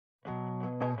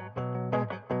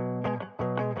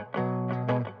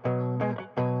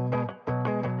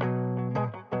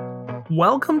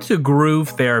Welcome to Groove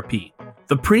Therapy,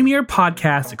 the premier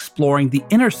podcast exploring the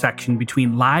intersection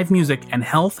between live music and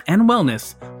health and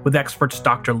wellness with experts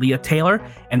Dr. Leah Taylor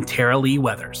and Tara Lee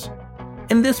Weathers.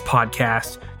 In this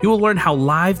podcast, you will learn how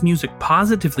live music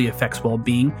positively affects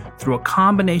well-being through a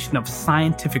combination of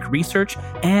scientific research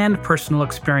and personal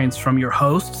experience from your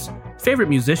hosts, favorite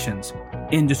musicians,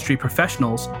 industry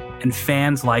professionals, and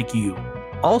fans like you.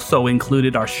 Also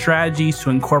included are strategies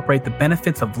to incorporate the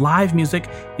benefits of live music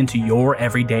into your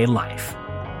everyday life.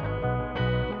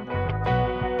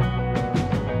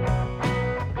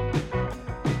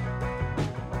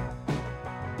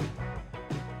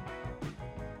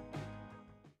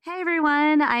 Hey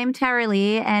everyone, I'm Tara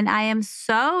Lee, and I am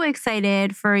so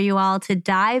excited for you all to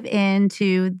dive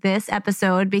into this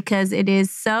episode because it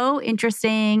is so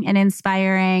interesting and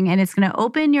inspiring, and it's going to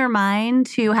open your mind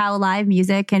to how live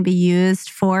music can be used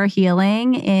for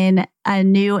healing in a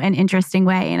new and interesting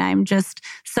way. And I'm just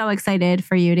so excited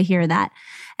for you to hear that.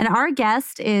 And our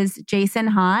guest is Jason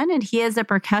Hahn, and he is a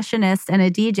percussionist and a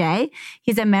DJ.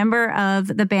 He's a member of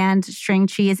the band String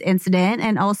Cheese Incident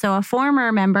and also a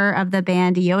former member of the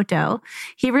band Yoto.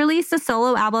 He released a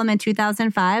solo album in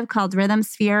 2005 called Rhythm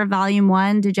Sphere Volume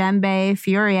 1 Djembe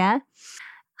Furia.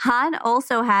 Hahn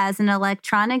also has an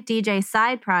electronic DJ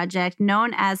side project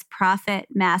known as Prophet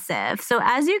Massive. So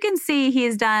as you can see,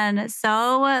 he's done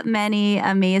so many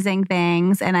amazing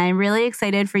things, and I'm really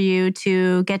excited for you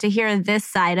to get to hear this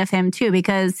side of him too,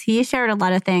 because he shared a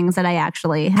lot of things that I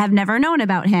actually have never known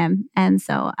about him. And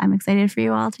so I'm excited for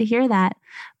you all to hear that.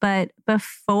 But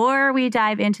before we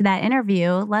dive into that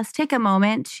interview, let's take a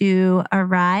moment to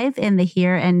arrive in the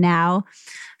here and now.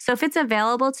 So if it's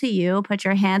available to you, put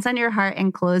your hands on your heart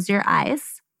and close your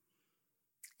eyes.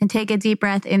 And take a deep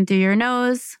breath in through your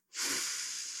nose.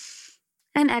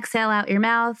 And exhale out your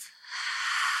mouth.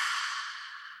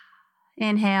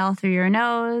 Inhale through your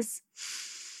nose.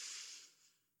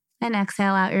 And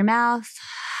exhale out your mouth.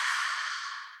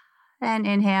 And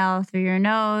inhale through your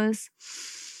nose.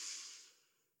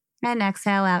 And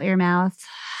exhale out your mouth.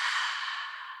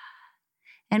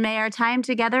 And may our time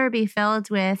together be filled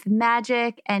with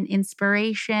magic and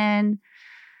inspiration.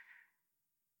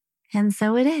 And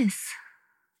so it is.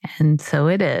 And so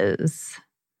it is.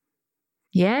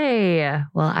 Yay.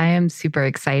 Well, I am super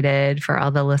excited for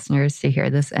all the listeners to hear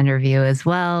this interview as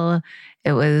well.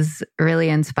 It was really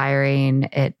inspiring.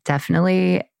 It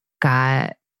definitely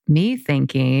got me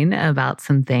thinking about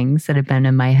some things that have been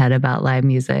in my head about live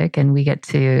music, and we get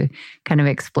to kind of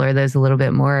explore those a little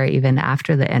bit more even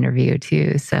after the interview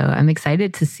too. So I'm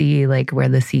excited to see where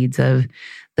the seeds of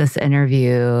this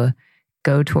interview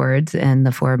go towards in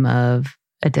the form of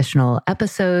additional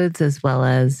episodes, as well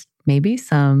as maybe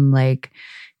some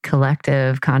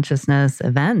collective consciousness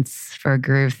events for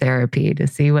Groove Therapy to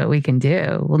see what we can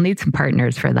do. We'll need some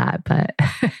partners for that, but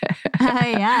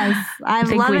yes, I'm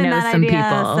loving that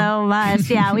idea so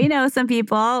much. Yeah, we know some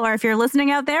people, or if you're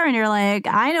listening out there and you're like,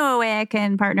 I know a way I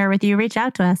can partner with you, reach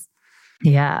out to us.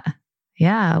 Yeah.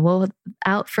 Well,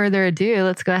 without further ado,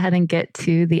 let's go ahead and get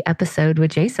to the episode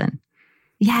with Jason.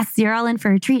 Yes, you're all in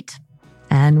for a treat.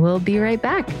 And we'll be right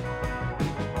back.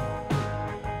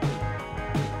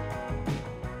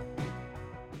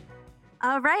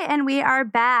 All right, and we are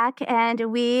back,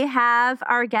 and we have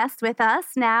our guest with us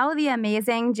now, the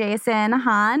amazing Jason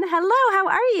Hahn. Hello, how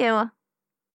are you?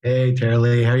 Hey, Tara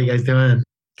Lee. How are you guys doing?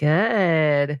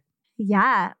 Good.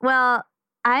 Yeah, well,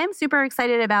 I am super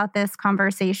excited about this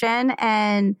conversation,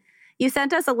 and you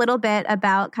sent us a little bit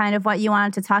about kind of what you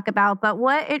wanted to talk about, but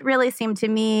what it really seemed to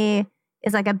me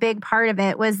is a big part of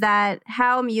it was that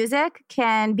how music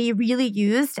can be really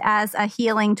used as a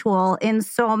healing tool in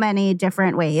so many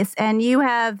different ways. And you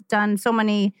have done so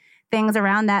many things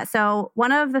around that. So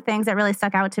one of the things that really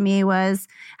stuck out to me was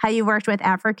how you worked with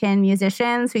African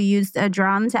musicians who used a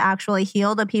drum to actually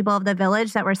heal the people of the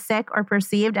village that were sick or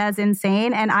perceived as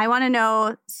insane. And I want to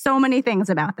know so many things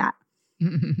about that.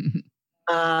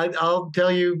 I'll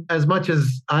tell you as much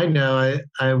as I know.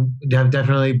 I have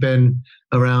definitely been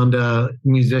around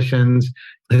musicians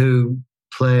who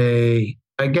play,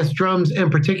 I guess, drums in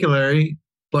particular,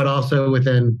 but also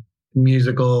within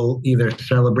musical either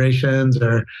celebrations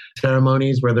or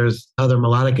ceremonies where there's other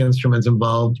melodic instruments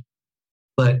involved.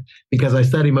 But because I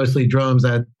study mostly drums,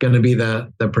 that's going to be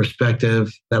the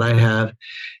perspective that I have.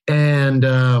 And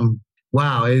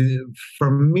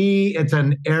for me, it's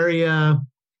an area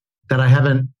that I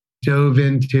haven't dove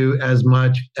into as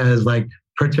much as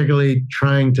particularly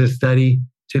trying to study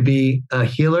to be a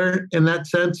healer in that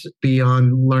sense,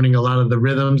 beyond learning a lot of the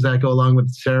rhythms that go along with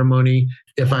the ceremony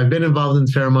if I've been involved in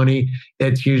ceremony,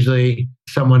 it's usually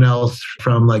someone else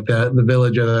from like the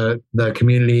village or the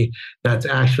community that's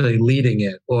actually leading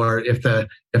it. Or if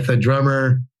the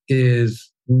drummer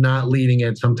is not leading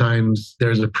it, sometimes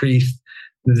there's a priest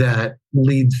that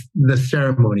leads the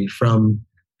ceremony from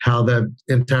how the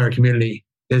entire community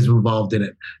is involved in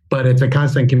it. But it's a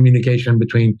constant communication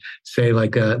between, say,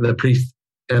 like the priest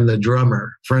and the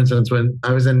drummer. For instance, when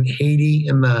I was in Haiti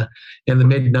in the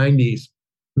mid 90s,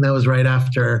 and that was right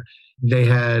after they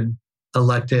had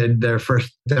elected their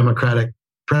first democratic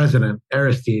president,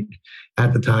 Aristide,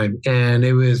 at the time. And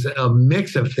it was a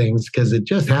mix of things because it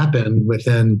just happened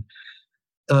within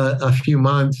a few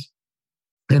months.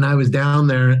 And I was down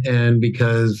there, and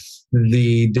because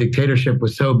the dictatorship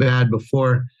was so bad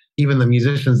before, even the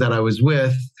musicians that I was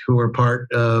with, who were part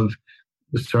of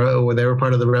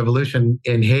the revolution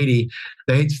in Haiti,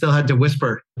 they still had to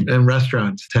whisper in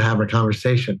restaurants to have a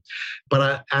conversation.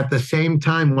 But at the same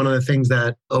time, one of the things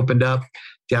that opened up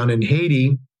down in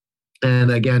Haiti,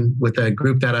 and again, with a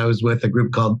group that I was with, a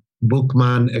group called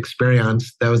Boukman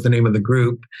Experience, that was the name of the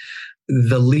group.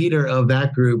 The leader of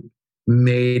that group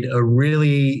made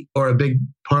a big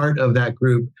part of that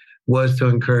group was to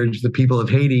encourage the people of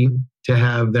Haiti to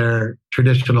have their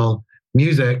traditional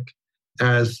music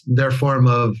as their form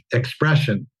of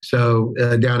expression. So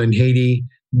down in Haiti,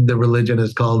 the religion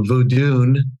is called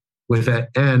Vodun, with an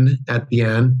N at the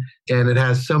end. And it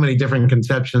has so many different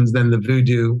conceptions than the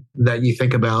voodoo that you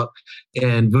think about.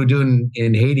 And Vodun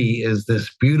in Haiti is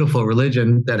this beautiful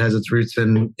religion that has its roots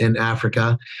in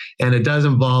Africa. And it does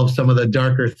involve some of the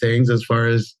darker things, as far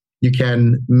as you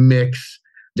can mix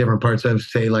different parts of,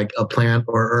 say, like a plant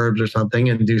or herbs or something,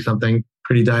 and do something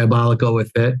pretty diabolical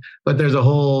with it. But there's a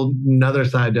whole another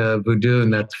side to voodoo,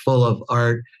 and that's full of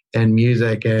art and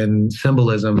music and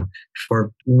symbolism for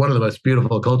one of the most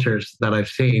beautiful cultures that I've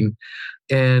seen.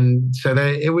 And so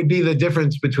it would be the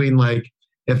difference between, like,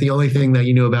 if the only thing that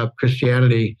you knew about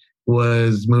Christianity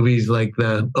was movies like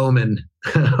The Omen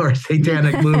or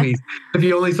satanic movies. If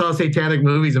you only saw satanic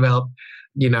movies about,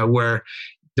 where,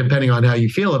 depending on how you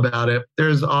feel about it,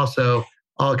 there's also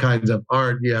all kinds of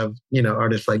art. You have,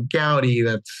 artists like Gaudi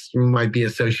might be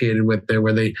associated with there,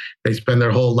 where they spend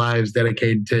their whole lives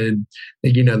dedicated to,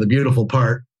 the beautiful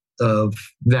part of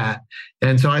that.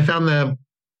 And so I found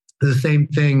the same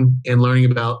thing in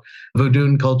learning about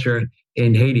Vodun culture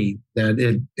in Haiti,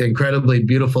 that incredibly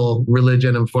beautiful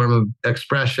religion and form of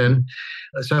expression.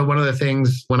 So one of the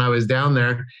things when I was down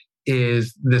there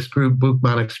is this group,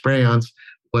 Boukman Experience,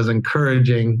 was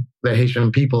encouraging the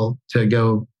Haitian people to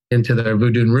go into their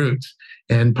Vodun roots.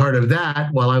 And part of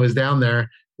that, while I was down there,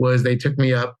 was they took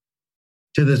me up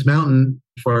to this mountain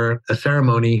for a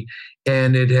ceremony.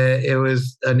 And it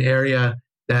was an area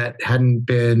that hadn't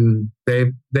been,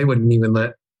 they wouldn't even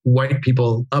let white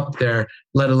people up there,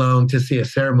 let alone to see a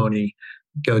ceremony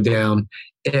go down.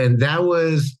 And that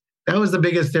was the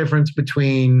biggest difference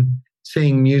between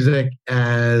seeing music,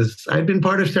 as I'd been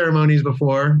part of ceremonies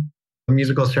before,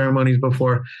 musical ceremonies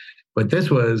before, but this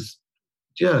was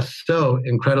just so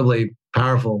incredibly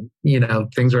powerful.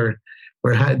 Things were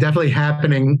definitely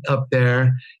happening up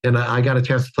there, and I got a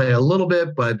chance to play a little bit,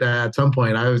 but at some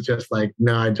point I was just like,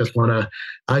 no, I just want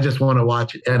to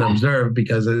watch and observe,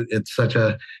 because it's such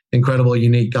a incredible,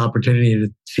 unique opportunity to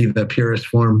see the purest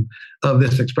form of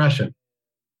this expression.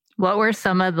 What were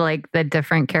some of the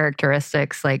different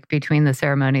characteristics between the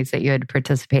ceremonies that you had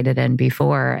participated in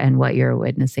before and what you're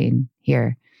witnessing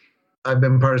here? I've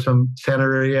been part of some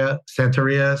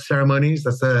Santeria ceremonies.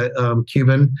 That's a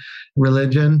Cuban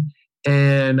religion.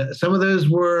 And some of those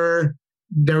were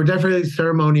definitely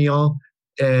ceremonial,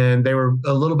 and they were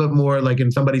a little bit more like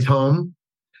in somebody's home,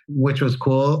 which was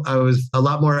cool. I was a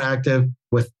lot more active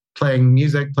with playing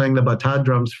music, playing the batad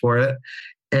drums for it.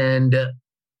 And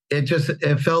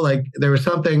it felt like there was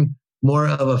something more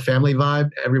of a family vibe.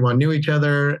 Everyone knew each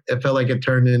other. It felt like it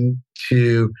turned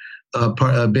into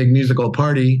a big musical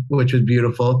party, which was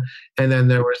beautiful. And then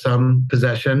there was some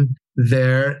possession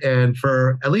there. And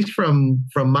for, at least from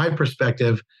my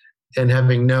perspective, and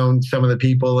having known some of the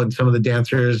people and some of the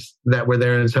dancers that were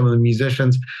there and some of the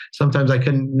musicians, sometimes I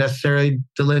couldn't necessarily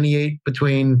delineate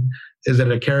between, is it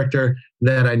a character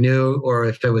that I knew, or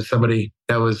if it was somebody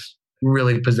that was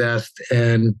really possessed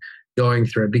and going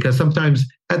through it. Because sometimes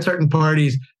at certain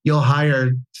parties, you'll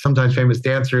hire sometimes famous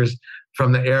dancers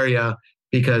from the area,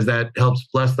 because that helps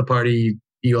bless the party.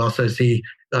 You also see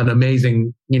an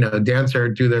amazing, dancer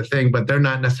do their thing, but they're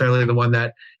not necessarily the one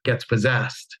that gets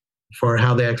possessed, for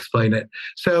how they explain it.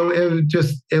 So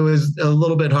it was a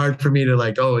little bit hard for me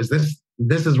to is this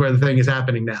this is where the thing is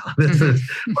happening now. This is,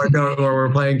 or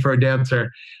we're playing for a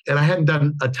dancer. And I hadn't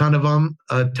done a ton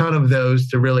of those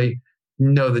to really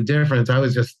know the difference. I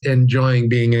was just enjoying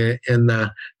being in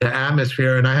the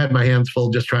atmosphere, and I had my hands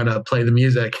full just trying to play the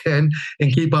music and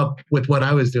keep up with what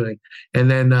I was doing.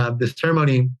 And then the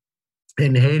ceremony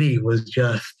in Haiti was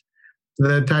just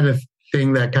the kind of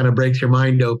thing that kind of breaks your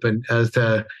mind open as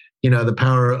to, the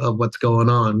power of what's going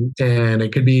on. And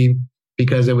it could be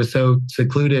because it was so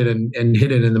secluded and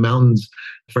hidden in the mountains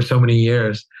for so many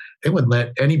years. They wouldn't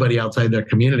let anybody outside their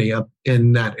community up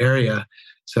in that area.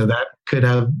 So that could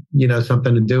have,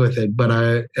 something to do with it. But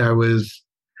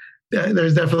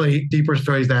there's definitely deeper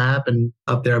stories that happen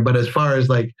up there. But as far as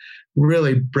like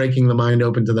really breaking the mind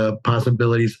open to the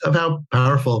possibilities of how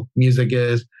powerful music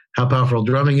is, how powerful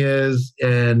drumming is,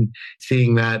 and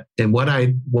seeing that in what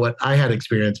I had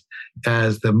experienced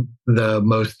as the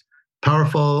most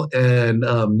powerful and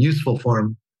useful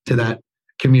form to that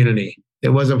community. It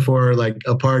wasn't for like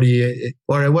a party,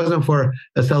 or it wasn't for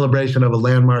a celebration of a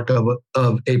landmark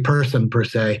of a person per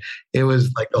se. It was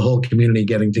like the whole community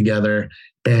getting together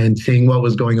and seeing what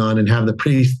was going on and have the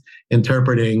priest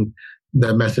interpreting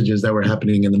the messages that were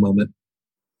happening in the moment.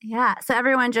 Yeah. So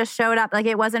everyone just showed up. Like,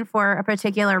 it wasn't for a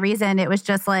particular reason. It was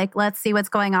just like, let's see what's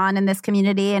going on in this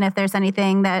community. And if there's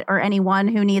anything or anyone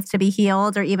who needs to be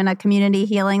healed, or even a community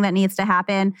healing that needs to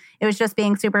happen, it was just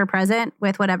being super present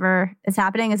with whatever is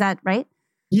happening. Is that right?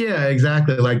 Yeah,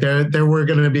 exactly. Like there were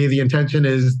going to be, the intention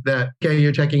is that, okay,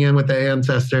 you're checking in with the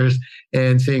ancestors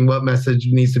and seeing what message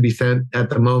needs to be sent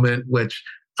at the moment, which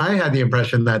I had the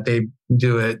impression that they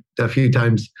do it a few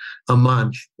times a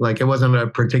month. Like, it wasn't a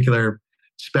particular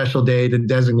special day to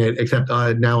designate, except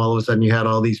now all of a sudden you had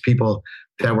all these people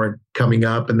that were coming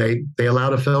up, and they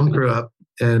allowed a film crew up.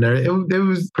 And it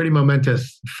was pretty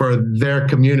momentous for their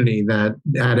community that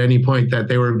at any point that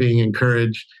they were being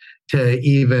encouraged to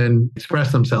even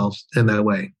express themselves in that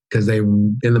way, because they were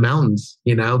in the mountains,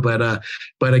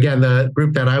 But again, the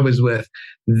group that I was with,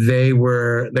 they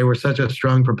were such a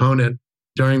strong proponent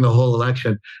during the whole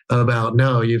election about,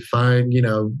 no, you find,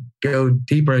 go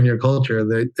deeper in your culture,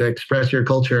 express your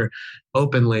culture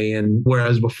openly. And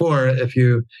whereas before, if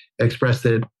you expressed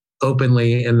it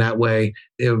openly in that way,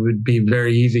 it would be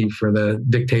very easy for the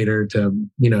dictator to,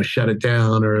 shut it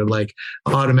down, or like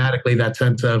automatically that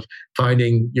sense of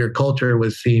finding your culture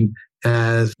was seen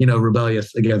as,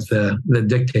 rebellious against the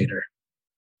dictator.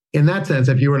 In that sense,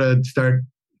 if you were to start,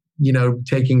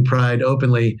 taking pride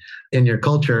openly in your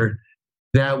culture,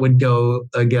 that would go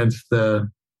against the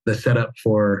setup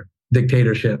for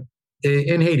dictatorship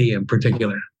in Haiti in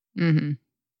particular. Mm-hmm.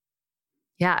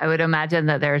 Yeah, I would imagine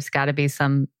that there's got to be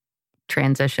some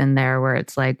transition there where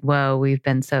it's like, whoa, we've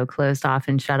been so closed off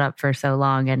and shut up for so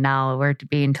long, and now we're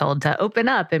being told to open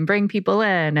up and bring people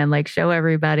in and like show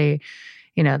everybody.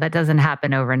 That doesn't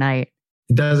happen overnight.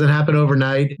 It doesn't happen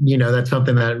overnight. That's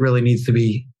something that really needs to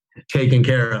be taken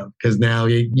care of, because now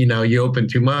you open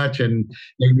too much, and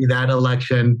maybe that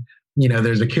election,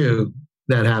 there's a coup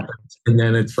that happens, and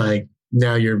then it's like,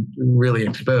 now you're really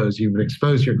exposed. You've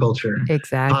exposed your culture,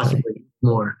 exactly, possibly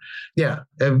more. Yeah,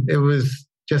 it was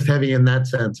just heavy in that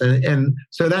sense, and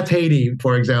so that's Haiti,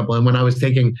 for example. And when I was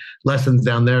taking lessons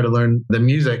down there to learn the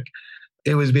music,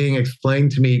 it was being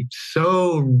explained to me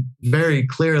so very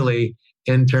clearly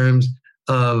in terms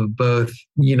of both,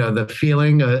 the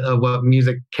feeling of what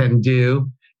music can do,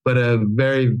 but a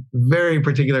very, very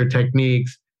particular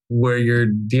techniques where you're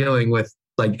dealing with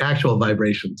like actual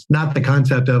vibrations, not the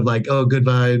concept of like, oh, good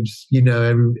vibes,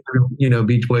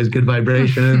 Beach Boys, good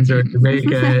vibrations, or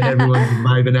Jamaica, everyone's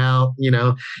vibing out,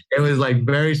 It was like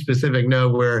very specific,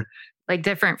 where like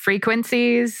different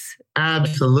frequencies.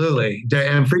 Absolutely.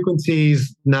 And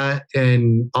frequencies, not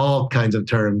in all kinds of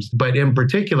terms, but in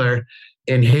particular,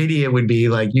 in Haiti, it would be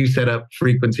like you set up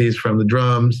frequencies from the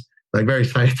drums, like very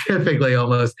scientifically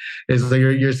almost, is like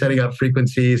you're setting up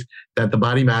frequencies that the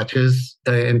body matches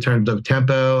in terms of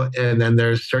tempo. And then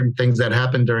there's certain things that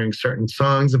happen during certain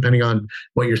songs, depending on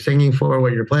what you're singing for,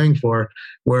 what you're playing for,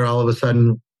 where all of a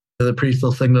sudden the priest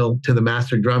will signal to the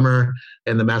master drummer,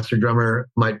 and the master drummer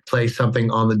might play something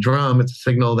on the drum. It's a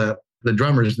signal that the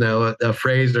drummers know, a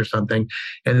phrase or something.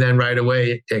 And then right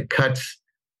away, it cuts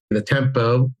the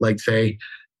tempo, like say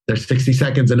there's 60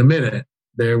 seconds in a minute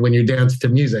there when you dance to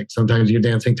music. Sometimes you're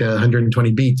dancing to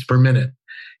 120 beats per minute,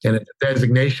 and it's a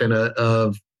designation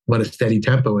of what a steady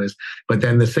tempo is. But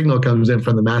then the signal comes in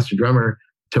from the master drummer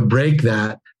to break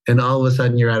that, and all of a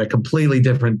sudden you're at a completely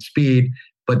different speed.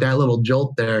 But that little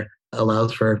jolt there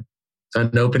allows for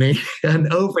an opening,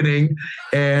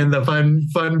 and the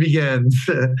fun begins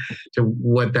to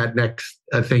what that next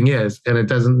thing is. And it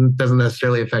doesn't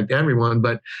necessarily affect everyone,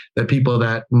 but the people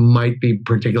that might be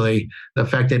particularly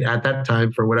affected at that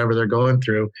time for whatever they're going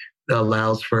through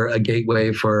allows for a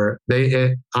gateway for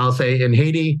I'll say in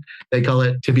Haiti, they call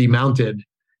it to be mounted.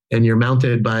 And you're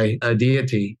mounted by a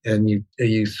deity, and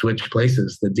you switch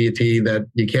places. The deity that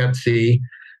you can't see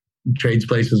trades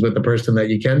places with the person that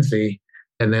you can see.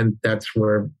 And then that's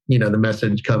where, the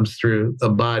message comes through a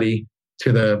body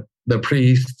to the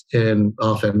priest in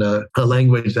often a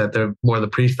language that the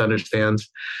priest understands.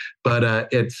 But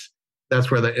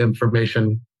that's where the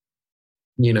information,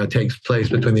 takes place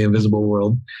between the invisible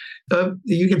world.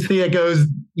 You can see it goes,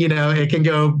 it can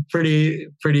go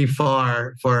pretty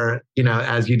far for,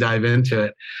 as you dive into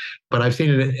it. But I've seen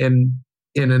it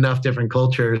in enough different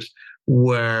cultures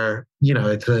where,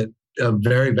 it's a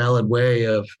very valid way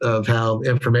of how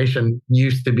information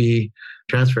used to be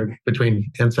transferred between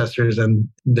ancestors and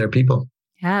their people.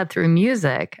 Yeah, through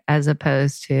music, as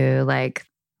opposed to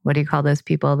what do you call those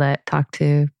people that talk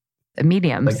to the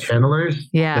mediums? Like channelers?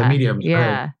 Yeah. The mediums,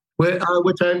 yeah. Right.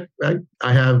 Which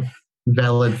I have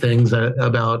valid things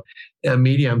about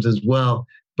mediums as well.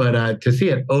 But to see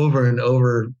it over and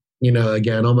over,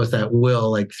 again, almost at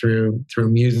will, through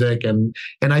music. And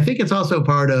I think it's also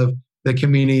part of the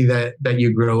community that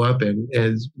you grow up in,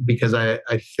 is because I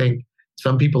think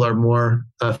some people are more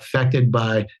affected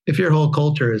by, if your whole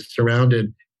culture is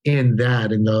surrounded in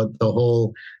that, and the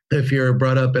whole, if you're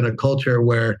brought up in a culture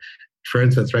where, for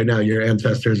instance, right now, your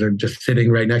ancestors are just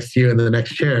sitting right next to you in the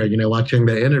next chair, watching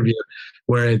the interview,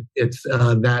 where it's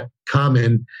that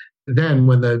common. Then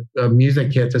when the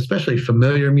music hits, especially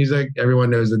familiar music, everyone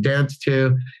knows the dance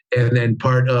to, and then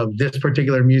part of this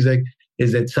particular music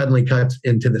is it suddenly cuts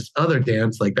into this other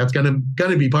dance, that's gonna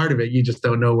be part of it. You just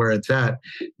don't know where it's at.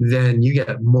 Then you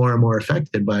get more and more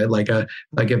affected by it. Like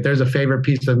if there's a favorite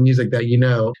piece of music that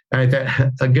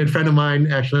a good friend of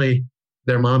mine, actually,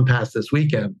 their mom passed this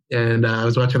weekend, and I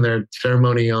was watching their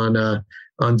ceremony on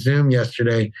Zoom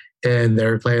yesterday, and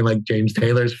they're playing James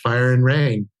Taylor's "Fire and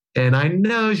Rain," and I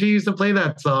know she used to play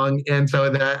that song, and so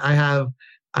that I have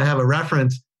a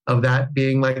reference of that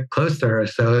being close to her.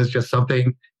 So it's just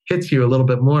something hits you a little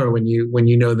bit more when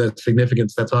you know the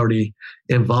significance that's already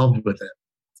involved with it.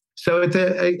 So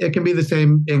it can be the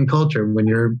same in culture, when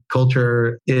your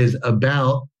culture is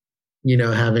about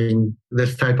having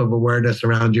this type of awareness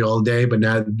around you all day, but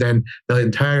now then the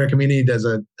entire community does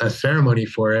a ceremony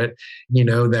for it,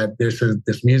 that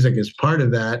this music is part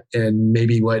of that, and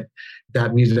maybe what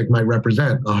that music might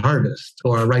represent, a harvest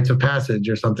or a rites of passage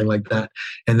or something like that.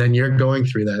 And then you're going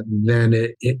through that, then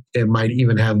it might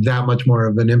even have that much more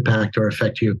of an impact or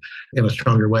affect you in a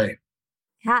stronger way.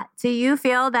 Yeah. Do you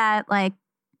feel that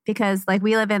because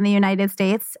we live in the United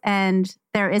States and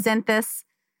there isn't this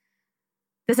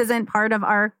isn't part of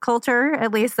our culture,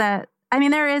 at least there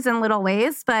is in little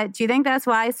ways, but do you think that's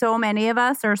why so many of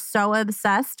us are so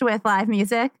obsessed with live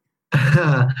music?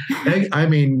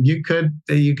 You could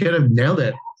have nailed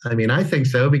it. I think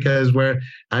so, because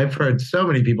I've heard so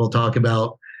many people talk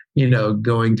about,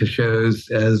 going to shows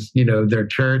as, their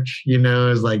church,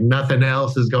 is nothing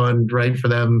else is going right for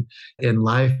them in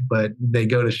life, but they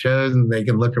go to shows and they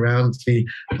can look around and see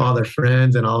all their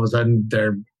friends, and all of a sudden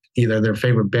either their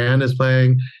favorite band is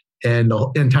playing, and the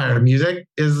entire music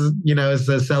is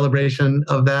a celebration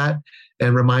of that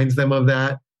and reminds them of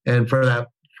that. And for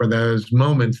those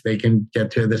moments, they can get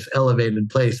to this elevated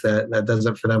place that does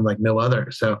it for them like no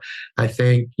other. So I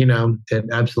think, it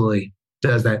absolutely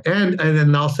does that. And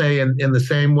then I'll say in the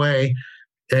same way,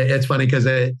 it's funny because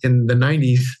in the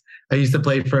 90s, I used to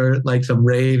play for some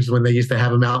raves when they used to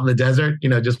have them out in the desert,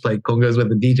 just play congos with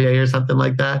a DJ or something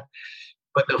like that.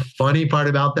 But the funny part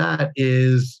about that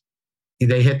is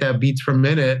they hit that beats per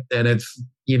minute, and it's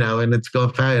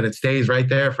going fast, and it stays right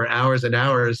there for hours and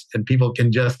hours, and people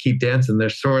can just keep dancing. They're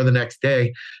sore the next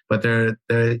day, but there's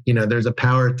a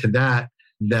power to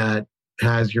that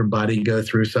has your body go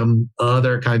through some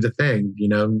other kinds of things.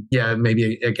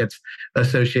 Maybe it gets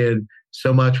associated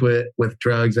so much with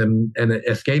drugs and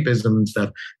escapism and stuff,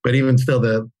 but even still,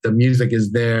 the music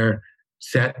is there,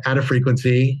 set at a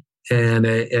frequency. And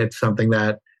it's something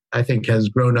that I think has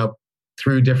grown up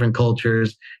through different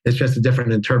cultures. It's just a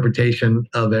different interpretation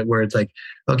of it, where it's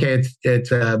okay,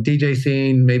 it's a DJ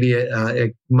scene. Maybe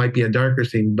it might be a darker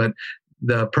scene, but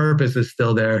the purpose is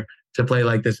still there to play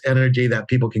this energy that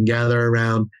people can gather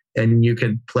around, and you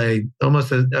could play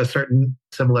almost a certain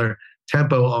similar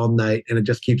tempo all night, and it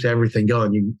just keeps everything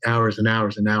going, hours and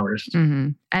hours and hours. Mm-hmm.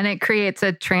 And it creates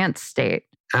a trance state.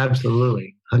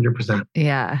 Absolutely, 100%.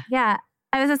 Yeah. Yeah.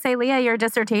 I was going to say, Leah, your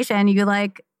dissertation, you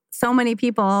so many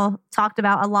people talked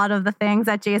about a lot of the things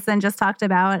that Jason just talked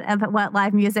about what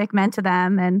live music meant to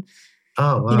them. And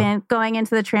even going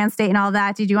into the trance state and all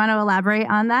that. Did you want to elaborate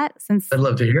on that? I'd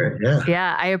love to hear it. Yeah.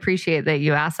 Yeah, I appreciate that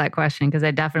you asked that question because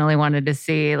I definitely wanted to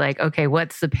see okay,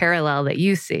 what's the parallel that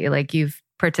you see? You've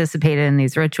participated in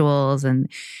these rituals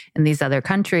and in these other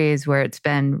countries where it's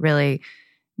been really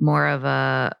more of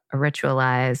a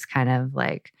ritualized kind of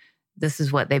this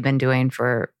is what they've been doing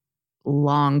for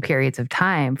long periods of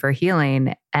time for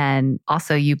healing. And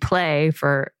also you play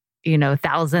for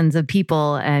thousands of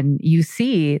people and you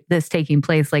see this taking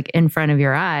place in front of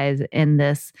your eyes in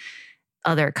this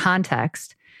other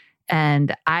context.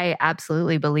 And I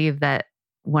absolutely believe that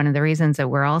one of the reasons that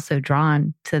we're also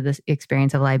drawn to this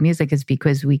experience of live music is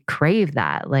because we crave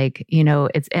that.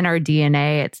 It's in our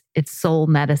DNA. It's soul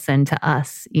medicine to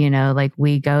us.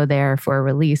 We go there for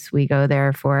release. We go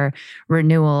there for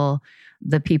renewal.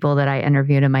 The people that I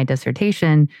interviewed in my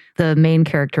dissertation, the main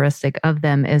characteristic of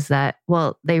them is that,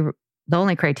 the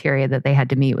only criteria that they had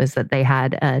to meet was that they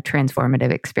had a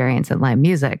transformative experience in live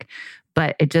music.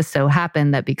 But it just so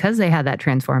happened that because they had that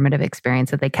transformative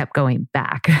experience that they kept going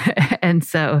back. And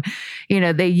so,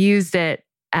 they used it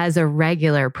as a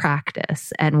regular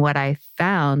practice. And what I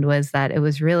found was that it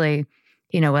was really,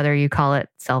 whether you call it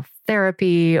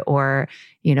self-therapy or,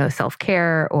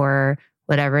 self-care or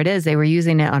whatever it is, they were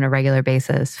using it on a regular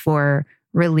basis for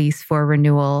release, for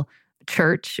renewal.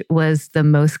 Church was the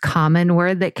most common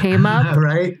word that came up,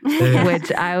 right? Which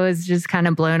I was just kind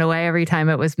of blown away every time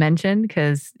it was mentioned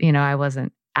because, I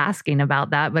wasn't asking about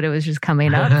that, but it was just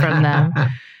coming up from them.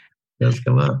 Does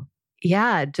come up.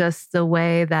 Yeah, just the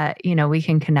way that, we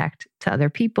can connect to other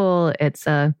people. It's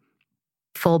a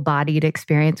full-bodied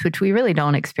experience, which we really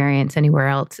don't experience anywhere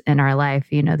else in our life.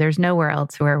 There's nowhere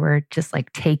else where we're just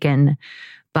taken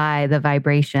by the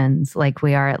vibrations like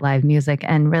we are at live music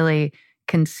and really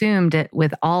consumed it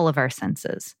with all of our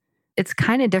senses. It's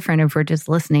kind of different if we're just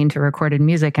listening to recorded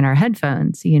music in our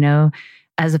headphones,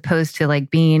 as opposed to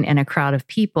being in a crowd of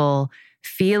people,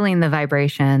 feeling the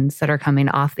vibrations that are coming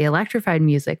off the electrified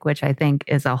music, which I think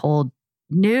is a whole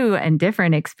new and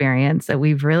different experience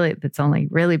that's only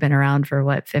really been around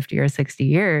for 50 or 60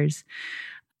 years.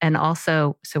 And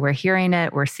also, so we're hearing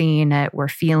it, we're seeing it, we're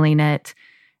feeling it,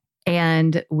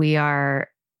 and we are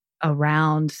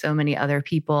around so many other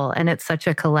people. And it's such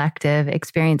a collective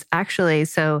experience. Actually,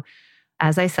 so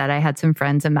as I said, I had some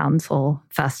friends at Mountain Soul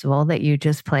Festival that you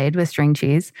just played with String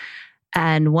Cheese.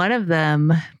 And one of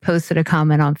them posted a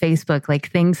comment on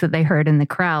Facebook, things that they heard in the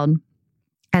crowd.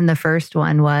 And the first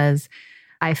one was,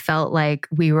 I felt like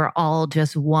we were all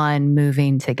just one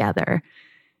moving together.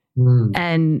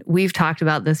 And we've talked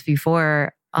about this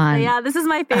before this is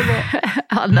my favorite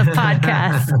on the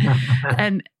podcast.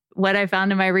 And what I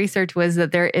found in my research was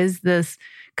that there is this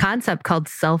concept called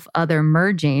self-other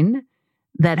merging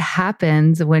that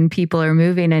happens when people are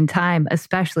moving in time,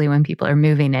 especially when people are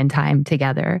moving in time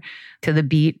together to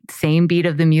the same beat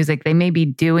of the music. They may be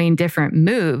doing different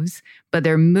moves, but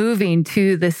they're moving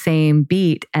to the same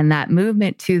beat. And that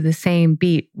movement to the same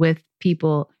beat with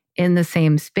people in the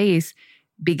same space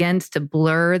begins to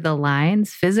blur the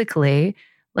lines physically,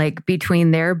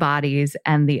 between their bodies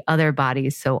and the other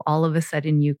bodies. So all of a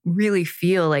sudden you really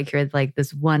feel like you're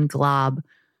this one glob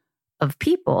of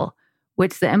people,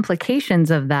 which the implications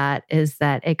of that is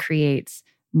that it creates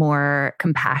more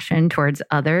compassion towards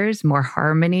others, more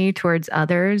harmony towards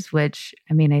others, which,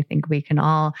 I think we can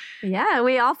all... Yeah,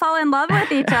 we all fall in love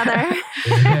with each other.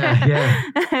 Yeah.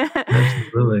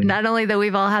 Absolutely. Not only that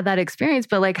we've all had that experience,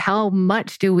 but how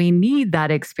much do we need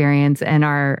that experience in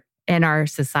our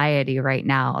society right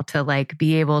now to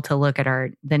be able to look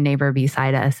at the neighbor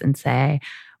beside us and say,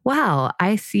 wow,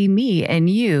 I see me and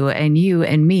you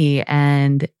and me,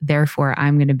 and therefore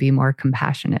I'm going to be more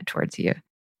compassionate towards you.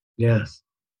 Yes,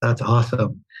 that's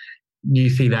awesome. You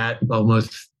see that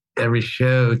almost every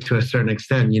show to a certain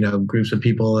extent, groups of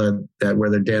people that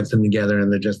where they're dancing together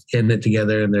and they're just in it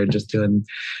together and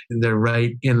they're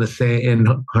right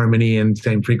in harmony and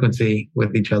same frequency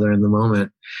with each other in the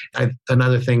moment.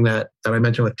 Another thing that I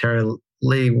mentioned with Tara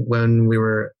Lee when we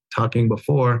were talking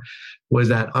before was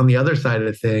that on the other side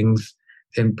of things,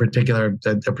 in particular,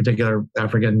 a particular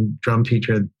African drum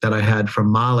teacher that I had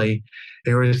from Mali,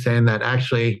 they were saying that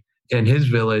actually in his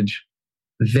village,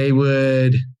 they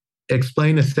would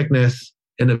explain a sickness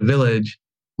in a village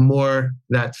more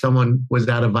that someone was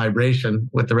out of vibration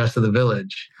with the rest of the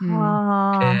village.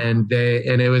 Wow. And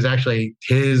it was actually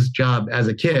his job as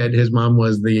a kid. His mom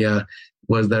was the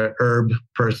was the herb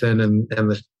person and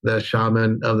the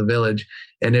shaman of the village.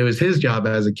 And it was his job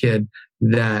as a kid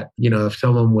that, if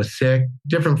someone was sick,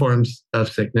 different forms of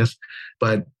sickness,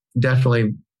 but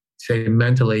definitely say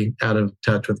mentally out of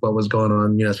touch with what was going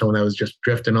on, someone that was just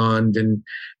drifting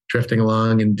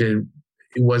along and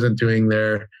wasn't doing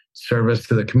their service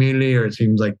to the community, or it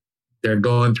seems like they're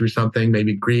going through something,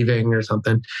 maybe grieving or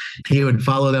something. He would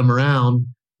follow them around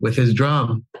with his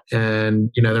drum, and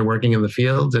they're working in the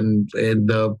fields, and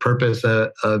the purpose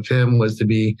of him was to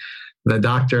be the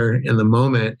doctor in the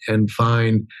moment and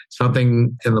find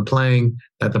something in the playing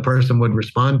that the person would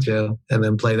respond to, and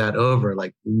then play that over,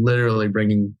 like literally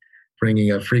bringing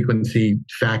a frequency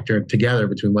factor together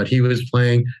between what he was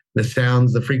playing, the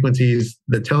sounds, the frequencies,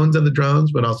 the tones of the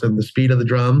drums, but also the speed of the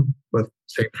drum with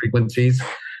same frequencies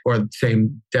or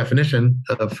same definition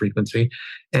of frequency.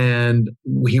 And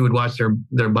he would watch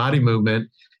their body movement.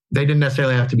 They didn't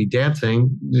necessarily have to be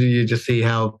dancing. You just see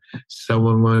how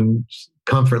someone's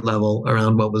comfort level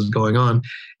around what was going on.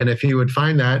 And if he would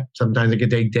find that, sometimes it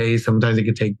could take days, sometimes it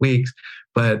could take weeks.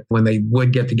 But when they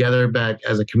would get together back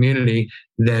as a community,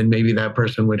 then maybe that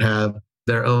person would have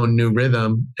their own new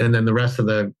rhythm. And then the rest of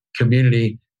the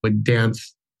community would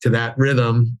dance to that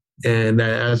rhythm, and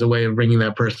that as a way of bringing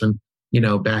that person,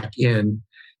 back in.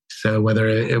 So whether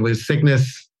it was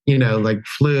sickness, like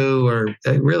flu or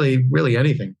really, really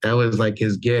anything, that was like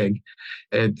his gig.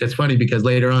 It's funny because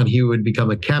later on he would become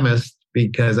a chemist,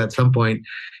 because at some point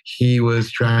he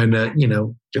was trying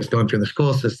to, just going through the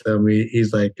school system.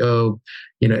 He's like,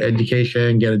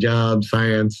 education, get a job,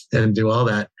 science, and do all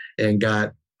that. And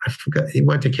he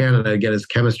went to Canada to get his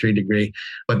chemistry degree,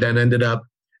 but then ended up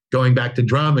going back to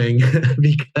drumming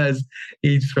because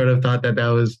he sort of thought that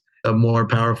was a more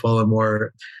powerful and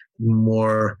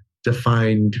more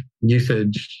defined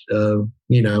usage of,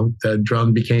 the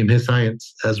drum became his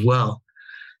science as well.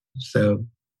 So,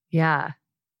 yeah.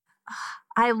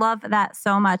 I love that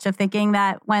so much, of thinking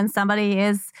that when somebody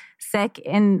is sick,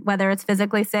 in whether it's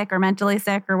physically sick or mentally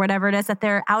sick or whatever it is, that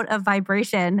they're out of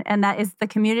vibration, and that is the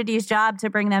community's job to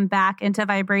bring them back into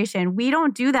vibration. We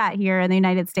don't do that here in the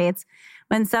United States.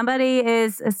 When somebody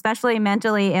is especially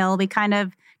mentally ill, we kind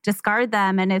of discard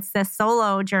them, and it's this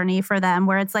solo journey for them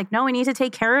where it's like, no, we need to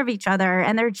take care of each other,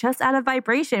 and they're just out of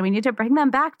vibration. We need to bring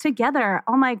them back together.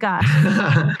 Oh my gosh.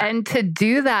 And to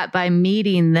do that by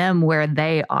meeting them where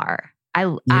they are. I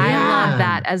love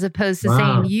that, as opposed to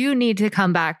saying you need to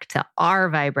come back to our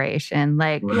vibration.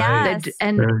 Like, yes.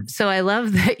 So I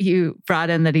love that you brought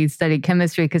in that he studied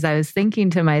chemistry, because I was thinking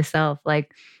to myself,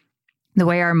 like, the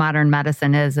way our modern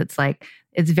medicine is, it's like,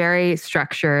 it's very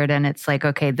structured, and it's like,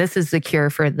 okay, this is the cure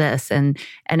for this. And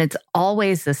it's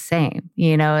always the same.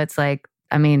 It's like,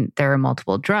 there are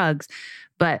multiple drugs,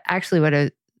 but actually what I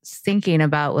was thinking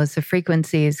about was the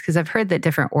frequencies, because I've heard that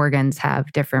different organs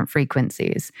have different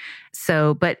frequencies.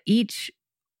 So, but each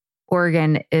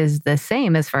organ is the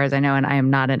same as far as I know, and I am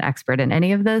not an expert in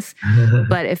any of this,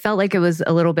 but it felt like it was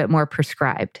a little bit more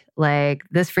prescribed. Like,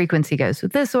 this frequency goes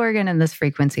with this organ and this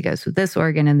frequency goes with this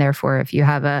organ, and therefore if you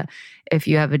have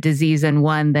a disease in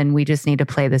one, then we just need to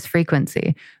play this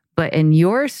frequency. But in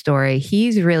your story,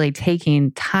 he's really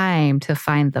taking time to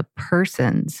find the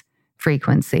person's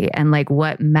frequency and like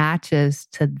what matches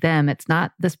to them. It's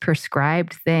not this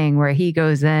prescribed thing where he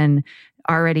goes in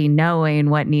already knowing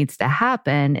what needs to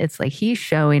happen. It's like he's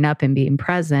showing up and being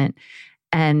present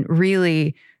and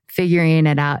really figuring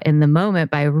it out in the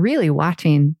moment by really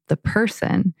watching the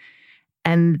person,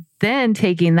 and then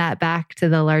taking that back to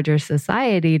the larger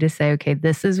society to say, okay,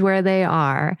 this is where they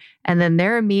are. And then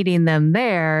they're meeting them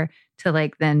there to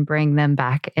like then bring them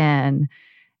back in.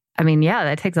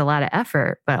 That takes a lot of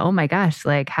effort, but oh my gosh,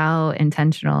 like how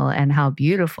intentional and how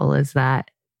beautiful is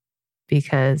that?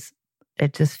 Because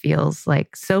it just feels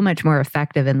like so much more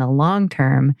effective in the long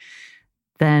term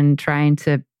than trying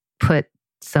to put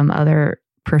some other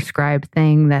prescribed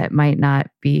thing that might not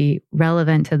be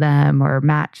relevant to them or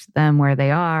match them where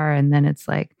they are. And then it's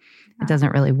like, it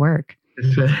doesn't really work.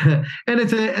 And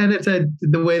it's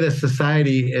the way the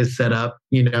society is set up.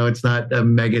 It's not a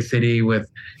mega city with,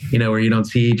 where you don't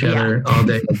see each other all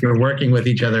day. You're working with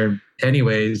each other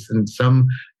anyways in some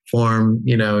form.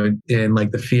 In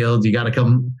like the fields, you got to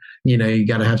come. You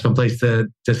got to have some place to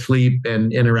sleep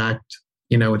and interact.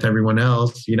 With everyone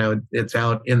else. It's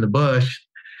out in the bush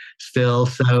still.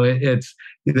 So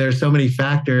there's so many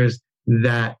factors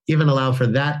that even allow for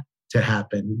that to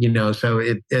happen, so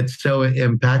it's so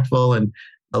impactful, and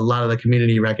a lot of the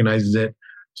community recognizes it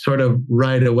sort of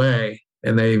right away.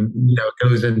 And they, it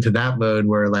goes into that mode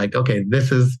where like, okay,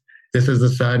 this is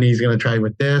the son, he's going to try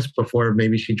with this before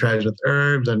maybe she tries with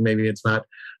herbs, and maybe it's not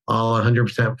all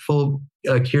 100%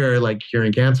 a cure like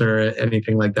curing cancer or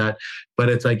anything like that. But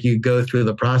it's like you go through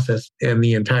the process and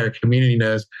the entire community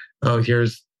knows, oh,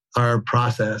 here's our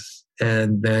process.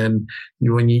 And then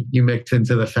when you mix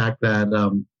into the fact that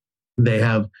they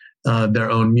have their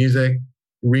own music,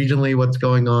 regionally what's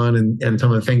going on, and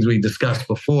some of the things we discussed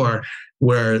before,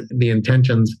 where the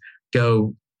intentions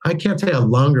go, I can't say a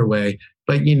longer way,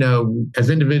 but as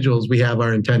individuals, we have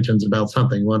our intentions about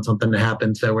something. We want something to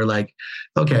happen. So we're like,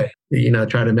 okay,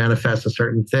 try to manifest a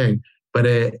certain thing.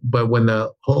 But when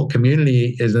the whole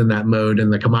community is in that mode,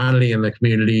 and the commodity in the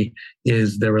community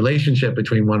is the relationship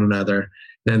between one another,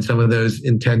 then some of those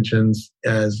intentions,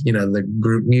 as the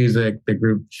group music, the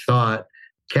group thought,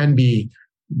 can be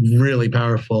really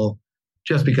powerful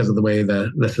just because of the way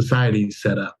the society is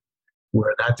set up,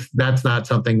 where that's not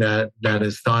something that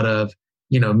is thought of,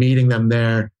 meeting them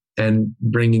there and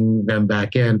bringing them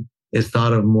back in is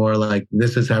thought of more like,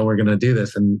 this is how we're going to do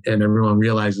this. And everyone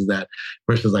realizes that,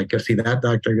 versus like, go see that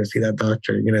doctor,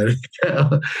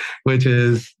 which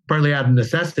is partly out of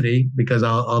necessity because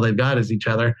all they've got is each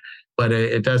other. But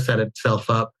it does set itself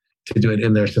up to do it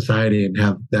in their society and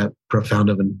have that profound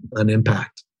of an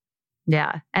impact.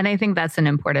 Yeah. And I think that's an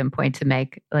important point to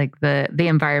make. Like the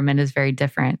environment is very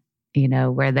different,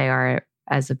 where they are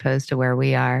as opposed to where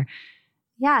we are.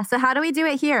 Yeah. So how do we do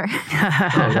it here?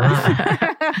 I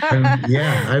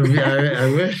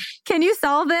wish. Can you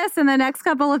solve this in the next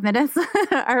couple of minutes?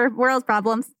 Our world's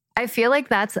problems. I feel like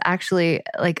that's actually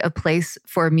like a place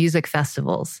for music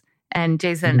festivals. And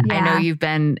Jason, I know you've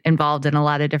been involved in a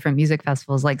lot of different music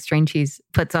festivals, like Strange Cheese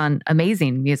puts on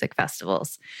amazing music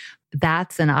festivals.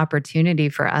 That's an opportunity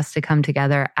for us to come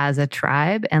together as a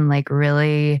tribe and like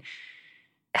really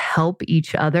help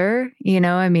each other.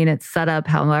 It's set up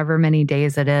however many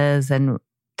days it is, and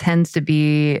tends to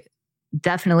be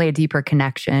definitely a deeper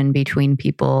connection between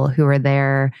people who are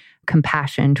there,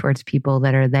 compassion towards people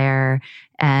that are there,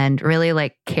 and really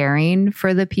like caring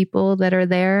for the people that are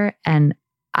there. And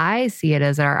I see it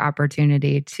as our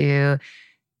opportunity to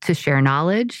share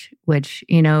knowledge, which,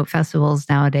 festivals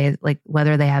nowadays, like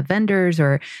whether they have vendors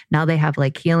or now they have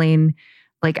like healing.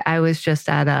 Like I was just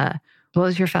at what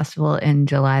was your festival in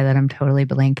July that I'm totally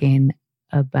blanking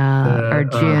about, or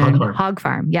June? Hog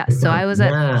Farm. Yes. So I was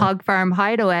at Hog Farm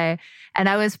Hideaway, and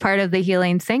I was part of the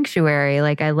healing sanctuary.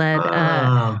 Like I led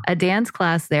a dance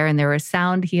class there, and there was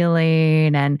sound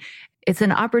healing, and it's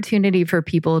an opportunity for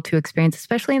people to experience,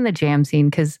 especially in the jam scene,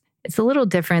 because it's a little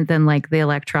different than like the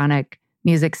electronic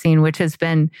music scene, which has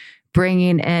been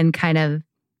bringing in kind of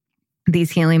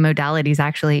these healing modalities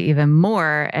actually even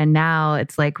more. And now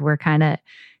it's like we're kind of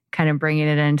bringing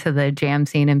it into the jam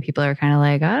scene, and people are kind of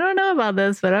like, I don't know about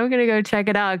this, but I'm going to go check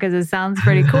it out because it sounds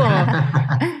pretty cool.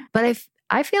 But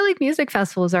I feel like music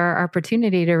festivals are our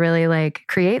opportunity to really like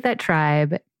create that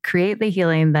tribe, create the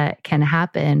healing that can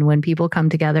happen when people come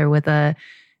together with a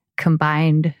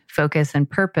combined focus and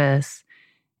purpose.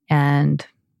 And,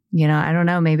 I don't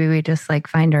know, maybe we just like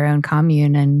find our own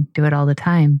commune and do it all the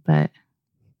time, but.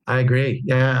 I agree.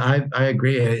 Yeah, I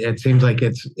agree. It seems like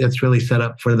it's really set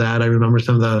up for that. I remember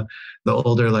some of the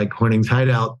older like Hornings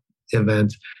Hideout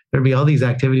events. There'd be all these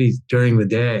activities during the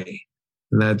day.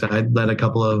 And that I led a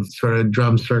couple of sort of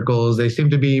drum circles. They seem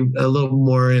to be a little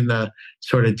more in the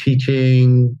sort of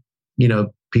teaching,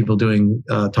 people doing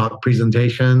talk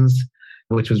presentations,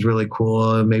 which was really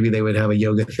cool. And maybe they would have a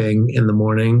yoga thing in the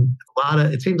morning.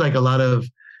 It seems like a lot of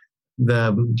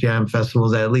the jam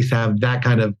festivals at least have that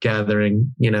kind of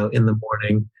gathering, in the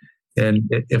morning. And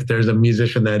if there's a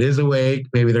musician that is awake,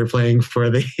 maybe they're playing for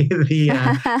the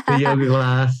yoga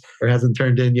class or hasn't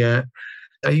turned in yet.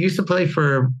 I used to play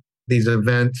for these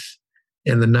events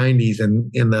in the 90s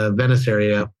in the Venice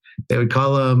area. They would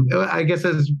call them, I guess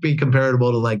it would be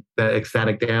comparable to like the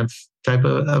ecstatic dance type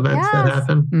of events that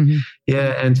happen. Mm-hmm.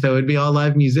 Yeah. And so it'd be all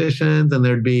live musicians, and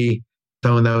there'd be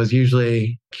someone that was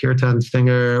usually a kirtan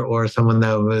singer or someone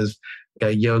that was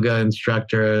a yoga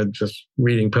instructor, just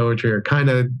reading poetry or kind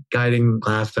of guiding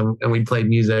class. And we played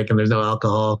music, and there's no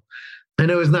alcohol.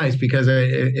 And it was nice because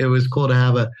it was cool to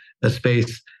have a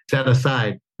space set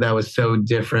aside that was so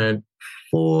different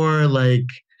for like,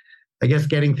 I guess,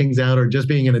 getting things out or just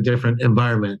being in a different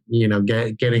environment,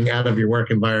 getting out of your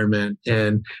work environment.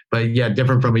 But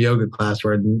different from a yoga class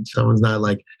where someone's not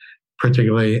like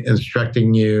particularly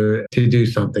instructing you to do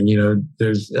something.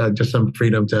 There's just some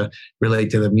freedom to relate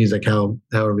to the music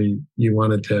however you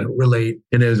wanted to relate.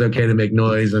 And it was okay to make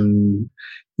noise and,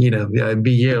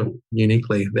 be you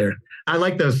uniquely there. I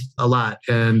like those a lot.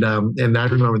 And I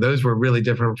remember those were really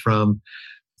different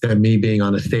than me being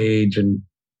on a stage, and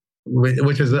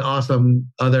which is an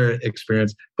awesome other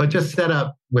experience, but just set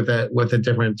up with a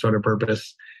different sort of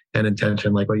purpose and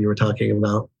intention, like what you were talking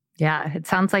about. Yeah, it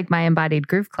sounds like my embodied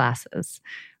groove classes,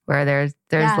 where there's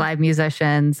live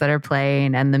musicians that are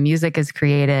playing and the music is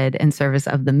created in service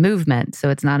of the movement. So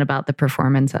it's not about the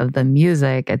performance of the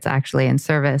music, it's actually in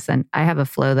service. And I have a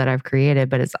flow that I've created,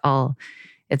 but it's all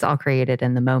created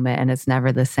in the moment and it's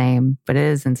never the same, but it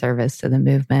is in service to the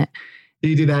movement. Do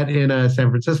you do that in San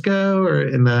Francisco or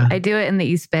in the... I do it in the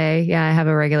East Bay. Yeah, I have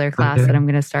a regular class that I'm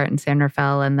going to start in San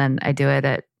Rafael, and then I do it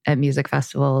at music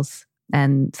festivals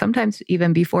and sometimes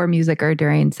even before music or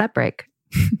during set break.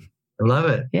 I love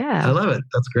it. Yeah. I love it.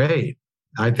 That's great.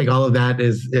 I think all of that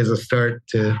is a start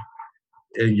to,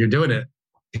 you're doing it.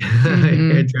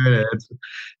 Mm-hmm. You're doing it.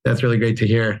 That's really great to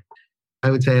hear.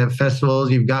 I would say at festivals,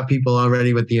 you've got people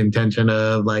already with the intention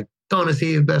of like, going to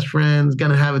see his best friends,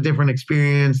 going to have a different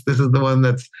experience. This is the one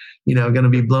that's, going to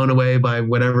be blown away by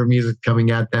whatever music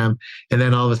coming at them. And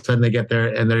then all of a sudden they get there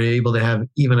and they're able to have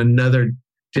even another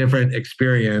different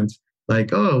experience.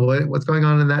 Like, oh, what's going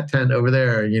on in that tent over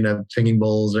there? Singing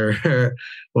bowls or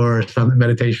some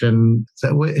meditation. So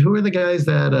who are the guys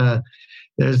that,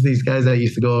 there's these guys that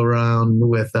used to go around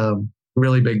with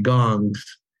really big gongs.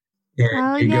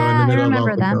 And you go in the middle of all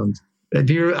the gongs. I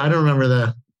don't remember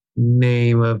the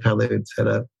name of how they would set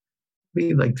up.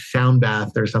 Maybe like Sound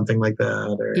Bath or something like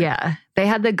that. Yeah, they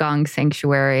had the Gong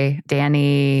Sanctuary.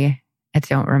 Danny, I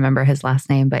don't remember his last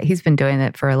name, but he's been doing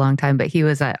it for a long time. But he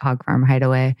was at Hog Farm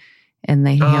Hideaway. And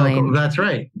the healing. Oh, that's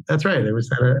right. It was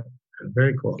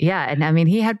very cool. Yeah. And I mean,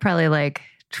 he had probably like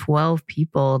 12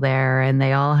 people there and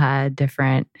they all had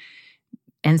different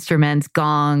instruments,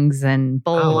 gongs and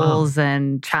bowls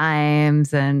and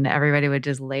chimes, and everybody would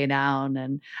just lay down.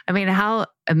 And I mean, how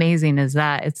amazing is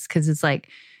that? It's because it's like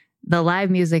the live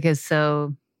music is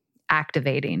so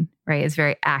activating, right? It's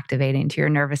very activating to your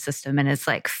nervous system and it's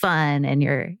like fun and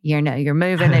you're moving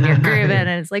and you're grooving and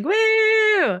it's like, woo!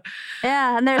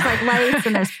 Yeah, and there's like lights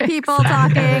and there's people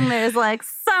talking. There's like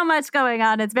so much going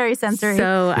on. It's very sensory.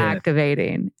 So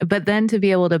activating. But then to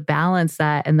be able to balance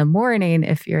that in the morning,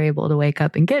 if you're able to wake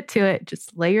up and get to it,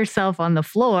 just lay yourself on the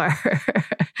floor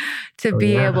to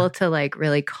be able to like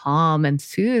really calm and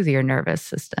soothe your nervous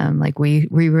system. Like we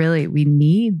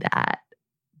need that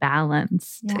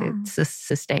balance to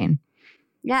sustain.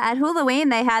 Yeah, at Halloween,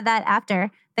 they had that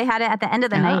after. They had it at the end of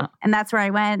the night. And that's where I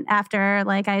went after,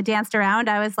 like, I danced around.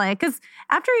 I was like, because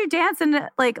after you dance and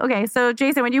like, okay, so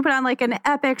Jason, when you put on like an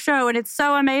epic show and it's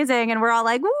so amazing and we're all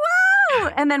like, woo!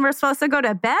 And then we're supposed to go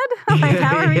to bed? Like,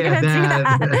 how are we going to do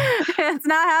that? It's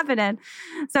not happening.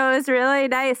 So it was really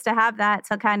nice to have that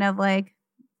to kind of like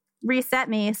reset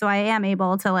me so I am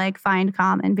able to like find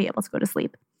calm and be able to go to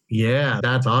sleep. Yeah,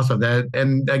 that's awesome.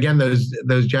 And again,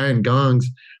 those giant gongs,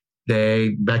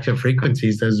 back to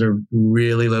frequencies, those are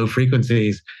really low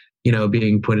frequencies,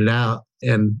 being put out.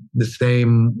 And the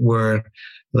same were,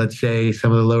 let's say,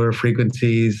 some of the lower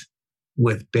frequencies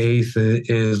with bass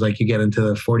is like you get into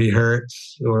the 40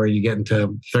 hertz or you get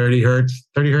into 30 hertz.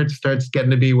 30 hertz starts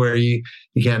getting to be where you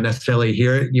can't necessarily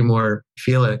hear it, you more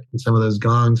feel it. And some of those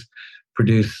gongs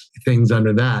produce things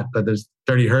under that. But there's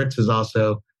 30 hertz is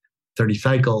also 30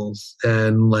 cycles.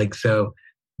 And like, so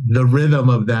the rhythm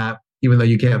of that, even though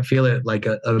you can't feel it like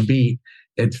a beat,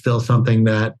 it's still something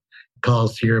that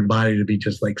calls to your body to be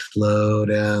just like slow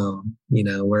down,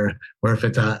 where if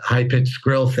it's a high-pitched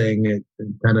skrill thing, it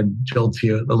kind of jolts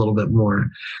you a little bit more.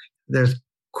 There's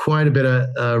quite a bit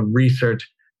of research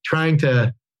trying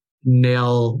to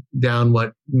nail down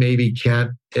what maybe can't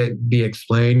be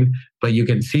explained, but you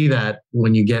can see that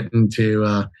when you get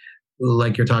into,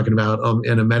 like you're talking about,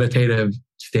 in a meditative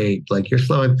state, like you're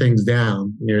slowing things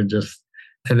down.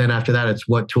 And then after that, it's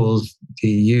what tools do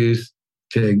you use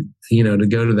to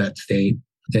go to that state,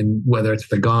 and whether it's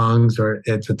the gongs or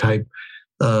it's a type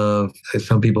of,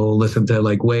 some people listen to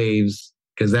like waves,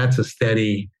 because that's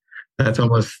a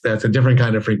different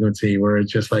kind of frequency where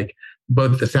it's just like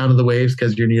both the sound of the waves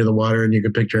because you're near the water and you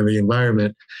can picture the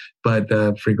environment, but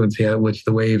the frequency at which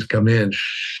the waves come in,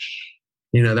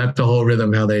 that's the whole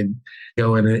rhythm, how they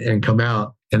go in and come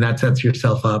out. And that sets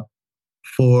yourself up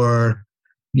for,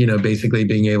 basically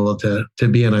being able to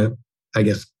be in a, I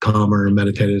guess, calmer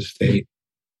we state.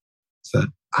 So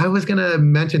I was going to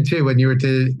mention too, when you were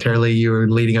Tara-Leigh, you were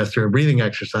leading us through a breathing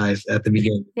exercise at the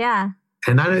beginning. Yeah.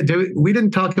 And we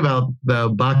didn't talk about the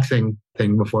boxing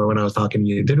thing before when I was talking to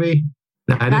you, did we?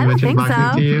 I didn't mention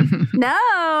boxing to you.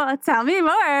 No, tell me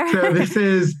more. So this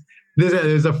is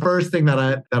the first thing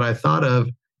that I thought of,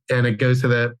 and it goes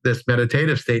to this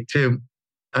meditative state too.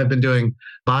 I've been doing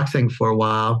boxing for a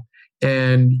while,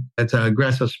 and it's an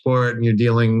aggressive sport, and you're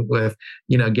dealing with,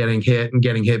 getting hit and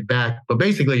getting hit back. But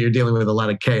basically, you're dealing with a lot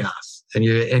of chaos and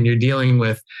you're dealing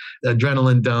with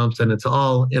adrenaline dumps, and it's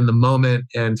all in the moment.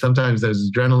 And sometimes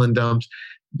those adrenaline dumps,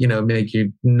 make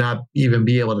you not even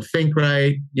be able to think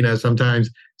right. Sometimes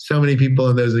so many people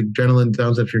in those adrenaline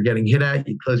dumps, if you're getting hit at,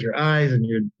 you close your eyes and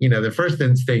the first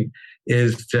instinct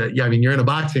is you're in a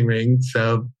boxing ring,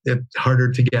 so it's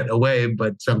harder to get away,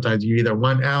 but sometimes you either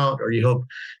want out or you hope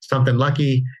something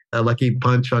lucky, a lucky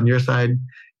punch on your side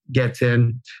gets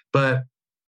in. But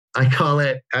I call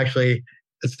it actually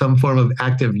some form of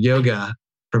active yoga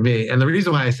for me. And the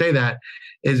reason why I say that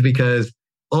is because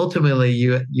ultimately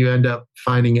you end up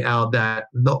finding out that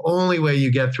the only way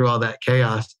you get through all that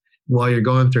chaos while you're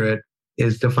going through it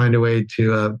is to find a way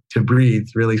to breathe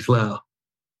really slow.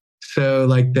 So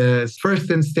like the first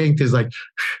instinct is like,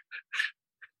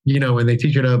 when they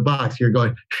teach you to box, you're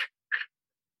going,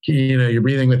 you're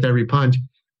breathing with every punch.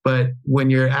 But when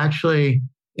you're actually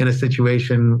in a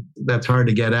situation that's hard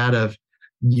to get out of,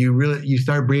 you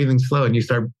start breathing slow, and you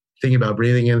start thinking about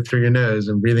breathing in through your nose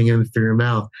and breathing in through your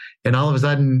mouth. And all of a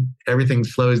sudden everything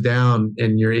slows down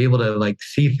and you're able to like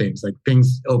see things, like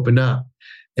things open up.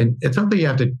 And it's something you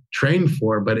have to train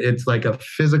for, but it's like a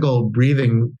physical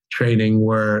breathing training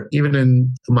where even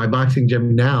in my boxing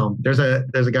gym now, there's a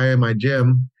guy in my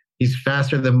gym. He's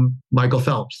faster than Michael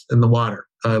Phelps in the water,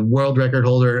 a world record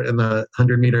holder in the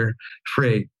 100-meter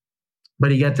free.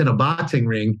 But he gets in a boxing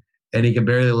ring and he can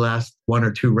barely last 1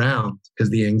 or 2 rounds because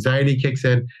the anxiety kicks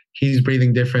in. He's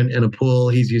breathing different in a pool.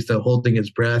 He's used to holding his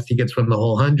breath. He gets from the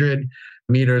whole 100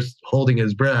 meters holding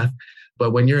his breath.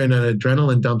 But when you're in an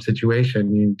adrenaline dump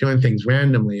situation, you're doing things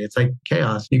randomly. It's like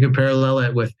chaos. You can parallel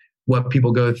it with what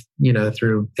people go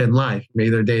through in life. Maybe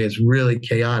their day is really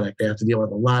chaotic. They have to deal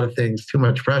with a lot of things, too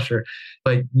much pressure,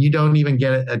 but you don't even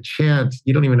get a chance.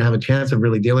 You don't even have a chance of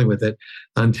really dealing with it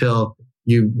until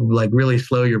you like really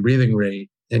slow your breathing rate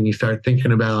and you start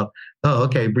thinking about, oh,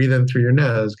 okay, breathe in through your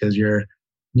nose because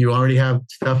you already have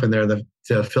stuff in there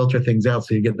to filter things out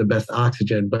so you get the best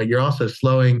oxygen, but you're also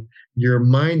slowing your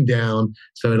mind down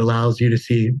so it allows you to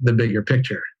see the bigger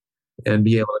picture and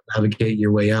be able to navigate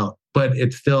your way out. But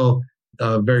it's still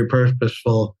very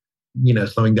purposeful,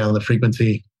 slowing down the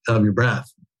frequency of your breath.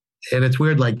 And it's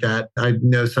weird like that. I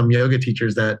know some yoga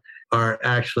teachers that are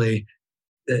actually,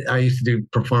 I used to do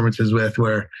performances with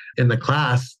where in the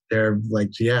class, they're like,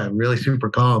 really super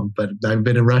calm, but I've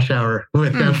been in rush hour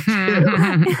with them too.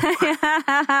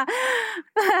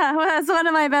 Well, that's one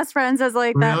of my best friends is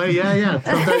like that. Really? Yeah.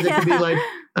 Sometimes it can be like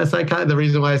the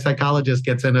reason why a psychologist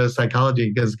gets into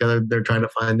psychology because they're trying to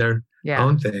find their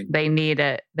own thing. They need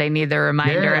it. They need the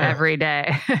reminder every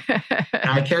day.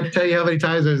 I can't tell you how many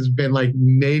times there's been like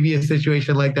maybe a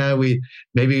situation like that. We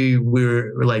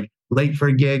were like late for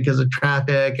a gig because of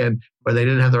traffic or they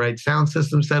didn't have the right sound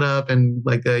system set up and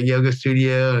like the yoga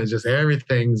studio, and it's just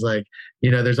everything's like,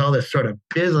 there's all this sort of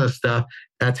business stuff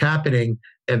that's happening.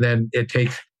 And then it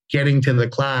takes getting to the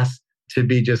class to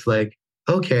be just like,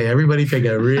 okay, everybody take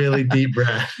a really deep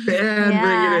breath and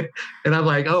bring it in. And I'm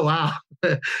like, oh, wow.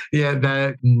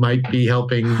 That might be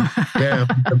helping them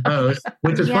the most,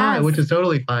 which is fine, which is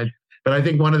totally fine. But I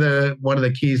think one of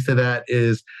the keys to that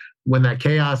is when that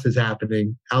chaos is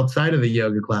happening outside of the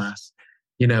yoga class,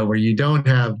 where you don't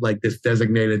have like this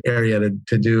designated area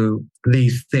to do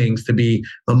these things, to be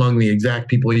among the exact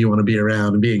people you want to be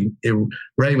around and being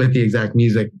right with the exact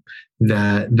music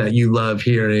that you love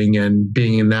hearing and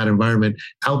being in that environment.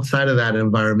 Outside of that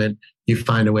environment, you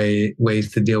find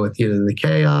ways to deal with either the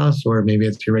chaos or maybe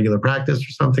it's your regular practice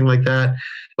or something like that.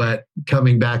 But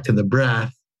coming back to the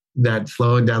breath, that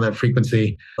slowing down that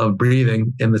frequency of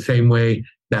breathing in the same way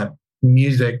that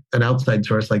music, an outside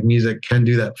source like music can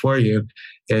do that for you,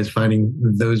 is finding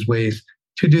those ways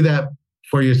to do that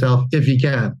for yourself if you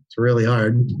can. It's really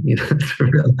hard.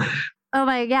 Oh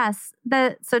my, yes.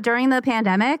 So during the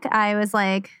pandemic, I was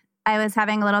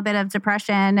having a little bit of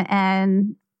depression,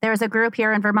 and there was a group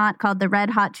here in Vermont called the Red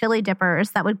Hot Chili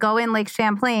Dippers that would go in Lake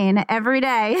Champlain every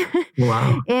day.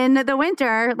 Wow. In the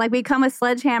winter. Like we'd come with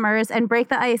sledgehammers and break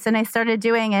the ice, and I started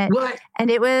doing it. What?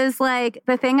 And it was like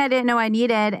the thing I didn't know I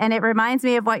needed. And it reminds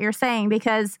me of what you're saying,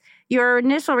 because your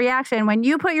initial reaction when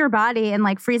you put your body in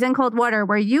like freezing cold water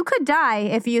where you could die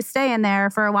if you stay in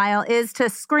there for a while is to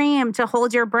scream, to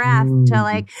hold your breath, to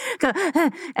like go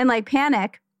and like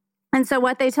panic. And so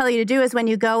what they tell you to do is when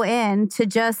you go in to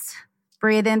just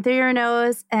breathe in through your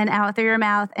nose and out through your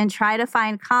mouth and try to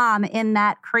find calm in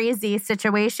that crazy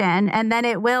situation. And then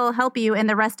it will help you in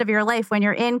the rest of your life when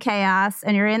you're in chaos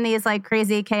and you're in these like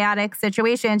crazy chaotic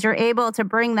situations. You're able to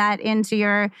bring that into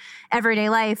your everyday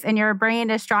life and your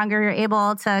brain is stronger. You're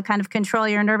able to kind of control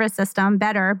your nervous system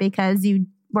better because you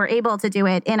were able to do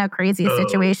it in a crazy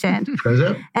situation.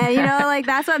 Frozen? And, like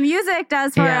that's what music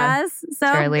does for us. So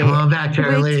Charlie, come on back,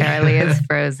 Charlie. Charlie is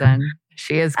frozen.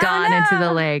 She has gone into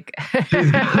the lake.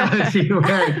 She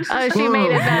went. Oh, she made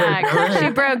it back. She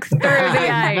broke through the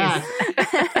ice.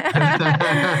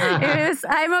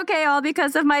 I'm okay, all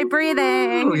because of my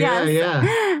breathing. Ooh, yes.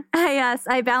 Yeah. Yes,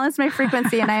 I balanced my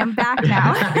frequency and I am back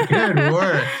now. Good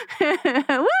work.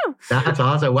 Woo! That's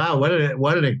awesome. Wow, what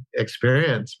an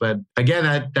experience. But again,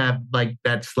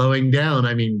 that slowing down.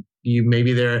 I mean, you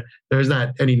maybe there's not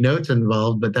any notes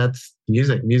involved, but that's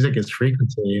music. Music is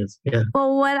frequency. Yeah.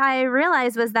 Well, what I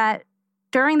realized was that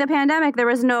during the pandemic, there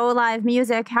was no live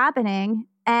music happening.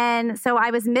 And so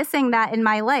I was missing that in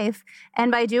my life.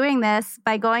 And by doing this,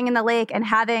 by going in the lake and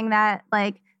having that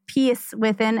like peace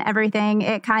within everything,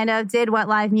 it kind of did what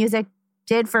live music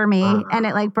did for me. And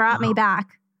it like brought me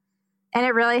back. And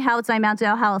it really helped my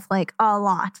mental health like a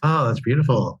lot. Oh, that's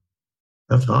beautiful.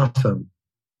 That's awesome.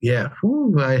 Yeah.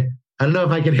 Ooh, I don't know if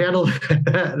I can handle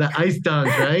the ice dunk,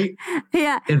 right?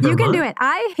 Yeah, you can do it.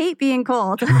 I hate being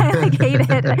cold. I like hate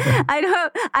it.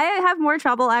 I have more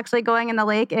trouble actually going in the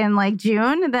lake in like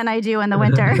June than I do in the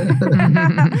winter.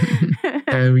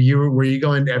 And were you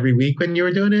going every week when you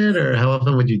were doing it, or how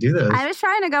often would you do those? I was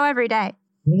trying to go every day.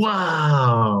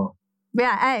 Wow.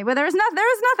 Yeah, hey, well, there was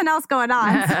nothing else going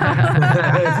on.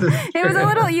 So it was a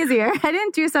little easier. I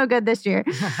didn't do so good this year.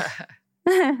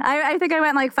 I think I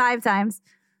went like 5 times.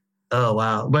 Oh,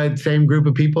 wow. But same group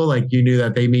of people, like you knew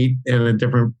that they meet in a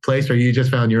different place, or you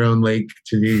just found your own lake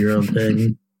to do your own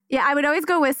thing? Yeah, I would always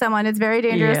go with someone. It's very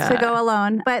dangerous to go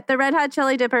alone. But the Red Hot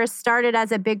Chili Dippers started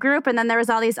as a big group, and then there was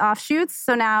all these offshoots.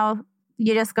 So now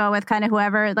you just go with kind of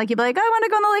whoever. Like you'd be like, I want to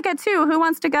go on the lake at 2. Who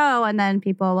wants to go? And then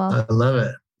people will. I love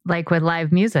it. Like with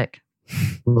live music.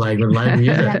 Like with live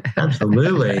music.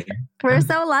 Absolutely. We're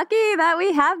so lucky that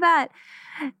we have that.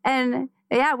 And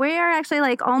yeah, we are actually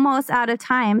like almost out of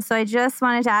time. So I just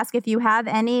wanted to ask if you have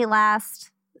any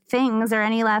last things or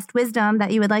any last wisdom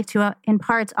that you would like to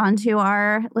impart onto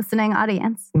our listening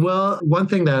audience. Well, one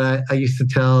thing that I used to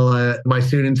tell my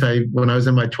students, when I was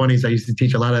in my 20s, I used to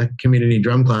teach a lot of community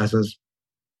drum classes,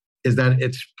 is that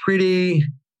it's pretty,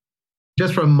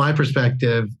 just from my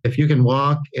perspective, if you can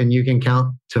walk and you can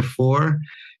count to 4,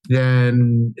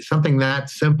 then something that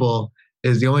simple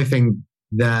is the only thing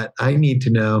that I need to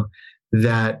know,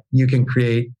 that you can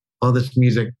create all this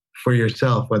music for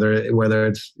yourself, whether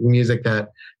it's music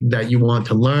that you want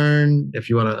to learn, if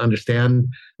you want to understand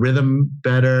rhythm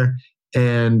better,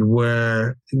 and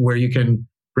where you can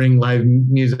bring live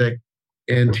music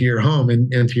into your home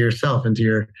and into yourself, into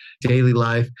your daily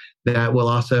life, that will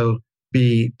also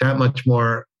be that much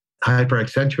more hyper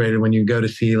accentuated when you go to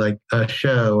see like a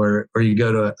show or you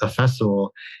go to a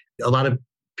festival. A lot of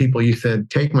people used to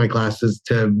take my classes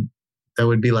that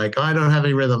would be like, oh, I don't have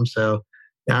any rhythm, so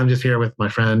I'm just here with my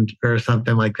friend or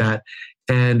something like that,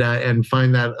 and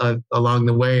find that along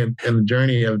the way in the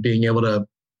journey of being able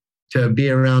to be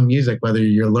around music, whether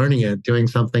you're learning it, doing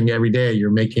something every day,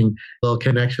 you're making little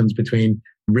connections between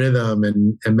rhythm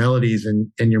and melodies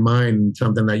in your mind,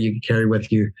 something that you can carry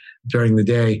with you during the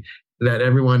day, that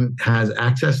everyone has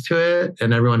access to it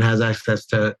and everyone has access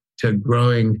to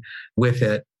growing with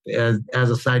it. As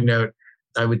a side note,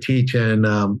 I would teach in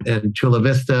Chula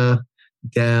Vista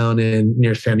down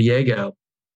near San Diego.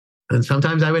 And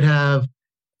sometimes I would have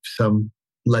some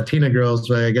Latina girls,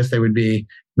 but I guess they would be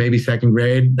maybe second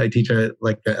grade. I teach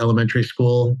like the elementary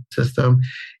school system.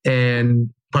 And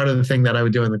part of the thing that I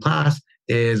would do in the class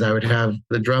is I would have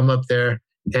the drum up there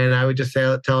and I would just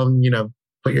tell them,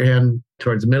 put your hand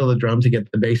towards the middle of the drum to get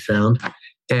the bass sound.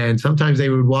 And sometimes they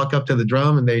would walk up to the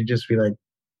drum and they'd just be like,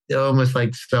 almost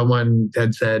like someone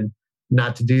had said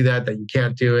not to do that you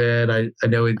can't do it. I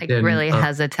know it. Like really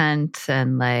hesitant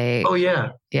and like. Oh, yeah.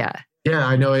 Yeah. Yeah,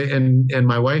 I know. In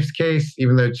my wife's case,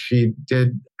 even though she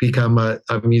did become a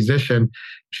musician,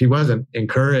 she wasn't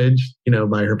encouraged,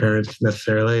 by her parents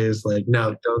necessarily. It's like,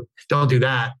 no, don't do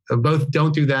that. Both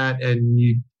don't do that, and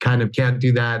you kind of can't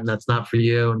do that, and that's not for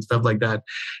you, and stuff like that.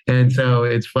 And so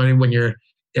it's funny when you're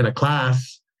in a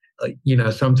class,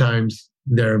 sometimes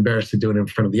they're embarrassed to do it in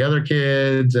front of the other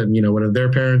kids, and one of their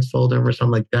parents told them or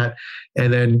something like that.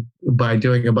 And then by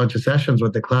doing a bunch of sessions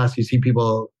with the class, you see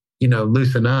people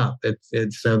loosen up.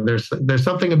 It's there's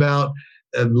something about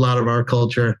a lot of our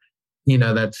culture,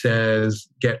 that says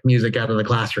get music out of the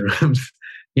classrooms,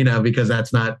 because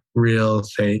that's not real,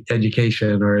 say,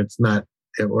 education, or it's not,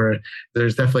 or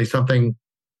there's definitely something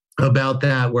about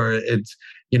that where it's,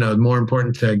 more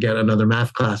important to get another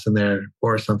math class in there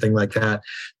or something like that.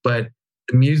 But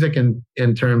music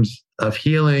in terms of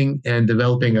healing and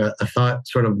developing a thought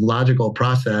sort of logical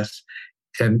process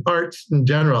and arts in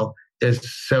general is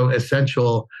so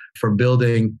essential for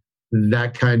building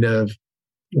that kind of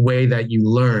way that you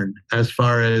learn. As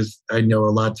far as I know,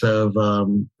 lots of,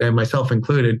 and myself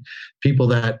included, people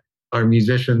that are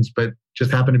musicians, but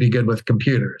just happen to be good with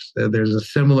computers. There's a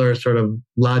similar sort of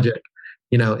logic,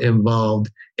 involved.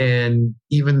 And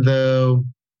even though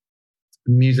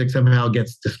music somehow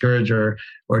gets discouraged or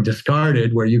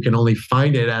discarded, where you can only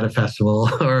find it at a festival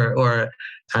or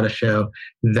at a show,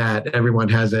 that everyone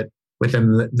has it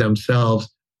within themselves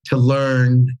to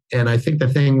learn. And I think the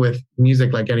thing with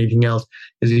music, like anything else,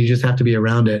 is you just have to be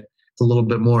around it a little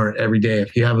bit more every day.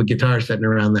 If you have a guitar sitting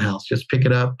around the house, just pick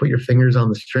it up, put your fingers on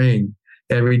the string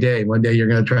every day. One day you're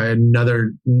going to try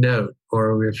another note.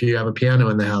 Or if you have a piano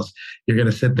in the house, you're going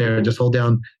to sit there and just hold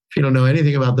down. If you don't know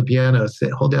anything about the piano,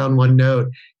 hold down one note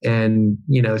and,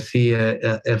 see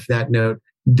if that note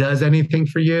does anything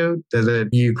for you.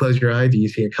 You close your eye? Do you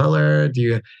see a color? Do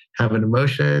you have an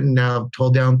emotion? Now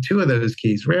hold down two of those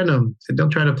keys, random. So don't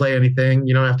try to play anything.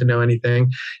 You don't have to know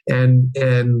anything, and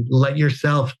let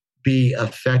yourself be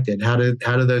affected. How do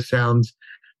those sounds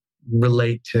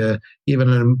relate to even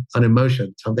an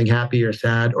emotion, something happy or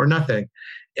sad or nothing?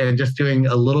 And just doing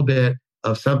a little bit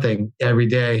of something every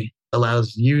day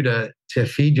allows you to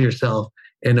feed yourself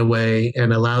in a way,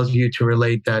 and allows you to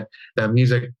relate that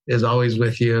music is always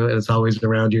with you and it's always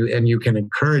around you, and you can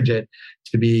encourage it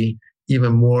to be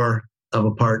even more of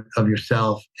a part of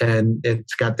yourself. And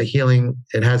it's got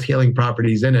it has healing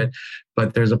properties in it,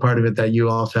 but there's a part of it that you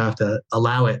also have to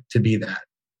allow it to be that,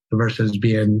 versus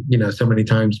being, so many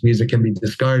times music can be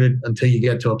discarded until you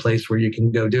get to a place where you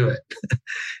can go do it.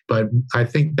 But I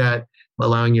think that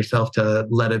allowing yourself to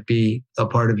let it be a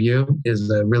part of you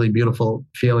is a really beautiful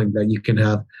feeling that you can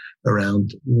have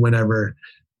around whenever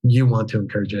you want to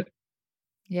encourage it.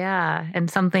 Yeah. And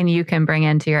something you can bring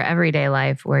into your everyday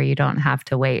life where you don't have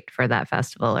to wait for that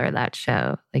festival or that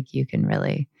show. Like, you can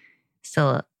really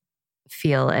still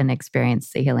feel and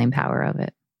experience the healing power of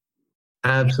it.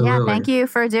 Absolutely. Yeah, thank you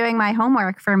for doing my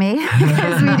homework for me,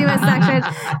 because we do a section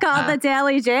called the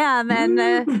Daily Jam, and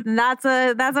that's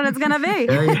what it's going to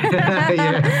be.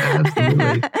 Yeah,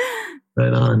 absolutely.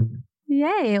 Right on.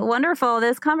 Yay, wonderful.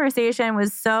 This conversation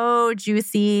was so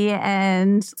juicy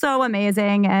and so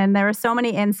amazing, and there were so many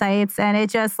insights, and it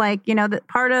just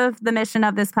part of the mission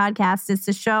of this podcast is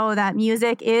to show that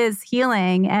music is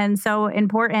healing and so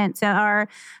important to our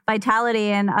vitality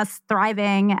and us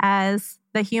thriving as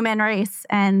the human race.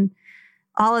 And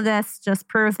all of this just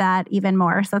proved that even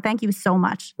more. So thank you so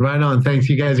much. Right on. Thanks.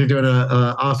 You guys are doing an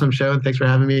awesome show, and thanks for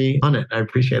having me on it. I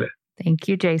appreciate it. Thank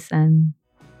you, Jason.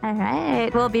 All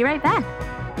right. We'll be right back.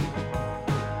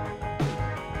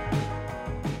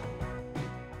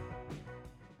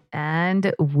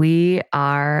 And we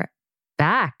are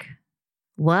back.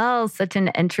 Well, such an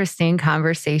interesting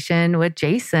conversation with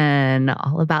Jason,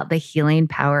 all about the healing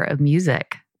power of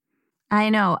music. I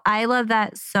know. I love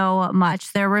that so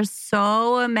much. There were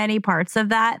so many parts of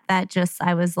that just,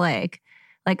 I was like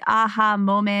aha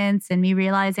moments, and me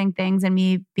realizing things and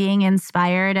me being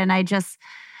inspired. And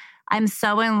I'm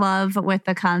so in love with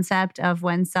the concept of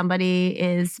when somebody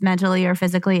is mentally or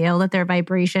physically ill, that their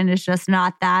vibration is just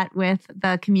not that with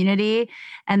the community,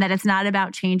 and that it's not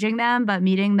about changing them, but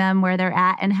meeting them where they're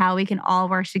at, and how we can all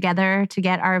work together to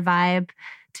get our vibe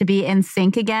to be in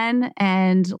sync again.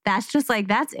 And that's just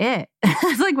that's it.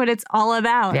 That's what it's all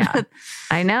about. Yeah,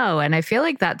 I know. And I feel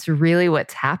like that's really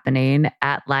what's happening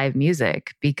at live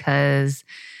music, because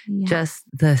just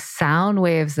the sound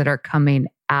waves that are coming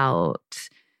out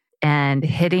and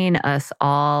hitting us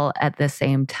all at the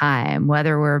same time,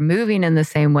 whether we're moving in the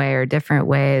same way or different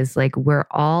ways, we're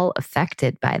all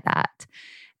affected by that.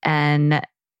 And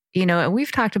and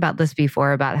we've talked about this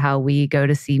before, about how we go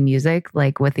to see music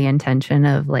with the intention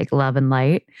of love and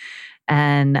light.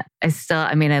 And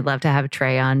I'd love to have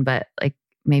Trey on, but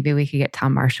maybe we could get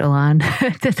Tom Marshall on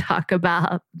to talk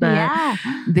about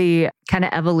the kind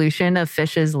of evolution of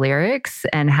Phish's lyrics,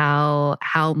 and how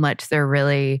much they're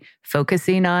really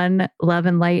focusing on love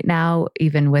and light now,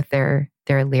 even with their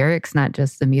lyrics, not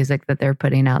just the music that they're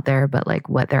putting out there, but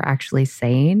what they're actually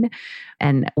saying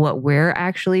and what we're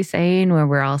actually saying when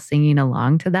we're all singing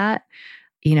along to that.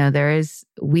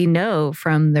 We know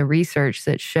from the research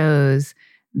that shows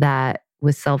that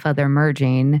with self-other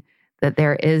merging, that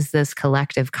there is this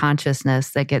collective consciousness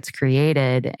that gets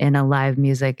created in a live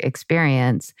music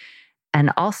experience.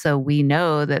 And also we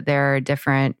know that there are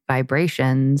different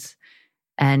vibrations,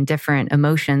 and different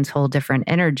emotions hold different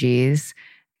energies.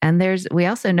 And we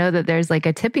also know that there's a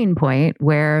tipping point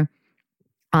where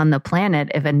on the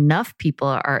planet, if enough people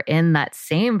are in that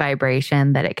same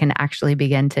vibration, that it can actually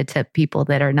begin to tip people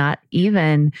that are not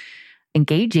even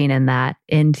engaging in that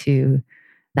into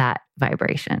that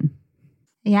vibration.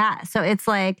 Yeah. So it's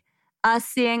like us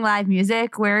seeing live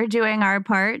music, we're doing our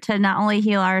part to not only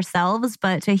heal ourselves,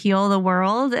 but to heal the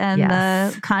world and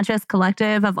the conscious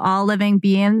collective of all living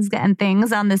beings and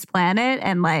things on this planet.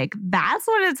 And like, that's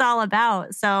what it's all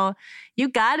about. So you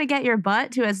got to get your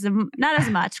butt to not as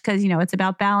much because, it's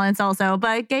about balance also,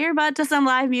 but get your butt to some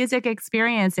live music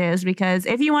experiences because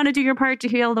if you want to do your part to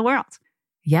heal the world.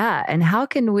 Yeah. And how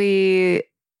can we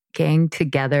gang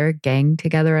together? I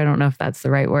don't know if that's the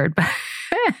right word, but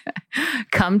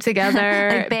come together,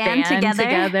 like band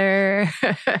together.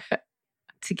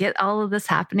 To get all of this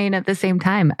happening at the same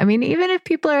time. I mean, even if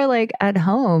people are like at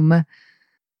home,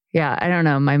 I don't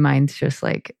know. My mind's just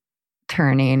like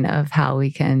turning of how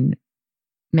we can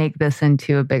make this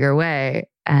into a bigger way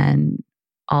and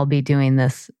all be doing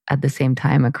this at the same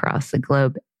time across the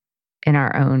globe in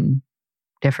our own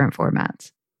different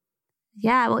formats.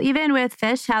 Yeah, well, even with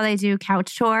Phish, how they do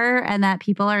couch tour and that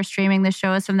people are streaming the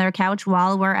shows from their couch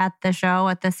while we're at the show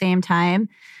at the same time.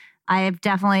 I've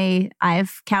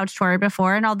couch toured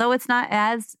before. And although it's not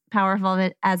as powerful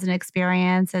as an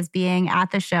experience as being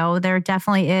at the show, there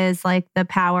definitely is like the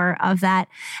power of that.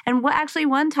 And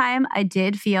one time I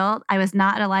did feel, I was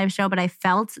not at a live show, but I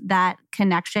felt that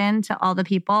connection to all the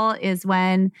people is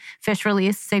when Phish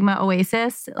released Sigma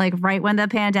Oasis, like right when the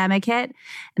pandemic hit.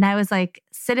 And I was like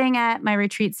sitting at my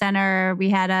retreat center. We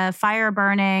had a fire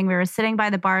burning. We were sitting by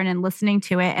the barn and listening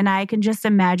to it. And I can just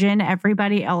imagine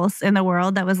everybody else in the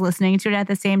world that was listening to it at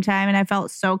the same time. And I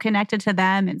felt so connected to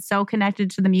them and so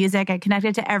connected to the music. I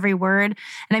connected to every word.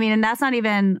 And that's not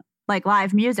even like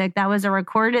live music. That was a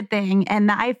recorded thing.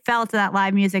 And I felt that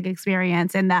live music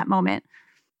experience in that moment.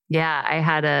 Yeah, I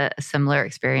had a similar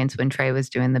experience when Trey was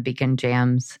doing the Beacon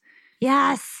Jams.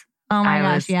 Yes. Oh my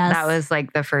gosh, yes. That was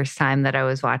like the first time that I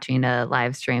was watching a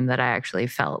live stream that I actually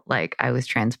felt like I was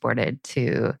transported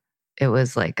to. It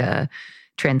was like a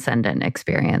transcendent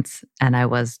experience. And I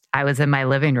was in my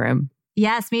living room.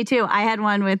 Yes, me too. I had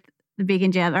one with the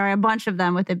Beacon Jam, or a bunch of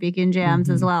them with the Beacon Jams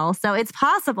as well. So it's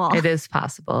possible. It is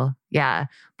possible. Yeah.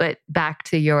 But back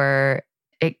to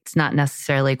it's not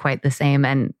necessarily quite the same.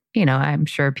 And, I'm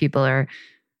sure people are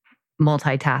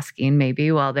multitasking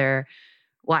maybe while they're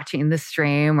watching the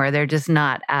stream, or they're just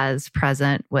not as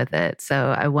present with it.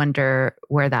 So I wonder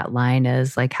where that line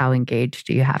is, like how engaged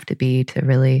do you have to be to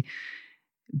really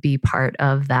be part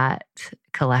of that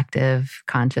collective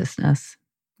consciousness?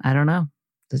 I don't know.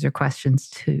 Those are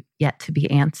questions yet to be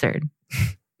answered.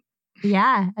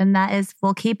 Yeah. And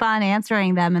we'll keep on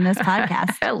answering them in this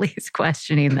podcast. At least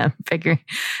questioning them, trying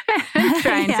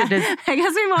to... I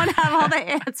guess we won't have all the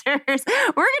answers.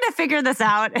 We're going to figure this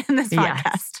out in this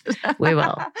podcast. Yes, we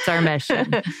will. It's our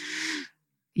mission.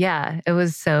 Yeah. It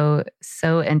was so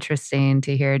interesting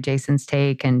to hear Jason's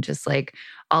take and just like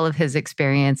all of his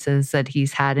experiences that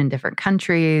he's had in different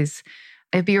countries.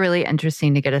 It'd be really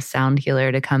interesting to get a sound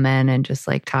healer to come in and just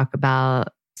like talk about,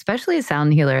 especially a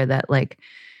sound healer that like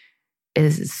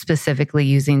is specifically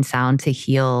using sound to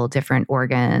heal different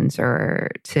organs or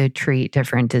to treat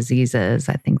different diseases.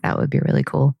 I think that would be really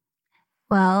cool.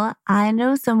 Well, I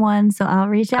know someone, so I'll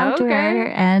reach out to her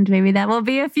and maybe that will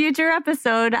be a future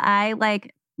episode. I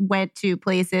went to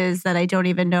places that I don't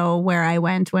even know where I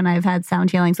went when I've had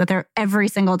sound healings with her every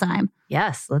single time.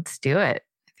 Yes, let's do it.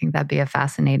 I think that'd be a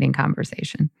fascinating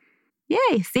conversation.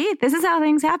 Yay. See, this is how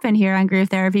things happen here on Groove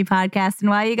Therapy Podcast and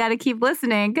why you got to keep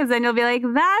listening because then you'll be like,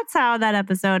 that's how that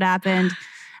episode happened.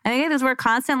 I think because we're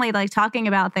constantly like talking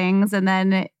about things and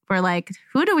then we're like,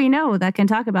 who do we know that can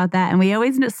talk about that? And we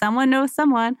always know someone knows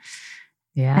someone.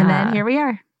 Yeah. And then here we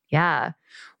are. Yeah.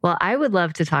 Well, I would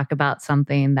love to talk about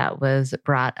something that was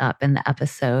brought up in the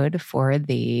episode for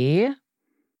the...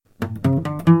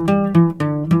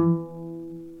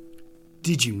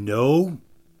 Did you know?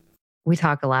 We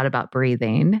talk a lot about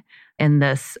breathing in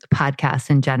this podcast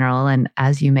in general. And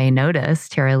as you may notice,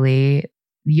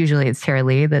 usually it's Tara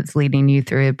Lee that's leading you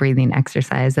through a breathing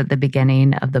exercise at the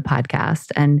beginning of the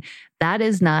podcast. And that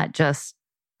is not just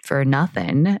for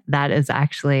nothing. That is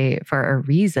actually for a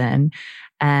reason.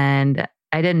 And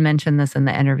I didn't mention this in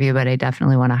the interview, but I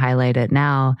definitely want to highlight it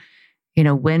now.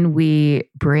 When we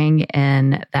bring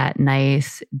in that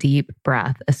nice deep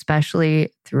breath,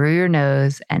 especially through your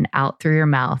nose and out through your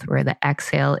mouth, where the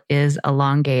exhale is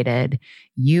elongated,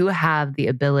 you have the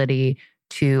ability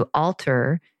to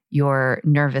alter your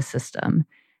nervous system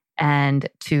and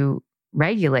to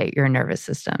regulate your nervous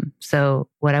system. So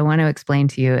what I want to explain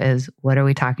to you is, what are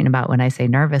we talking about when I say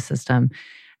nervous system?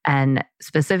 And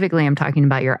specifically, I'm talking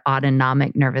about your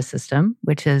autonomic nervous system,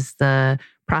 which is the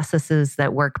processes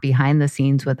that work behind the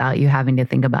scenes without you having to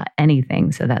think about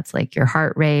anything. So that's like your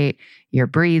heart rate, your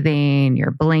breathing,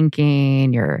 your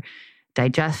blinking, your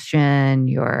digestion,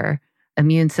 your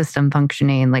immune system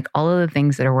functioning, like all of the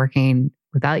things that are working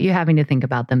without you having to think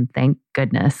about them. Thank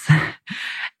goodness.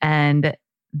 And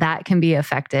that can be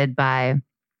affected by,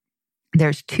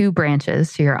 there's two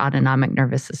branches to your autonomic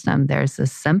nervous system. There's the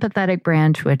sympathetic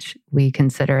branch, which we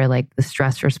consider like the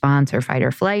stress response or fight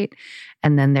or flight.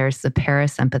 And then there's the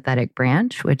parasympathetic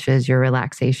branch, which is your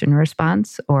relaxation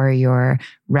response or your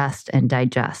rest and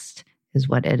digest is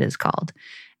what it is called.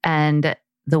 And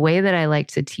the way that I like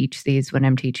to teach these when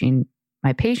I'm teaching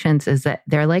my patients is that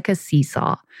they're like a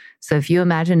seesaw. So if you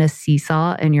imagine a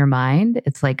seesaw in your mind,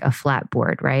 it's like a flat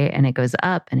board, right? And it goes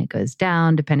up and it goes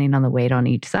down depending on the weight on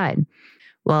each side.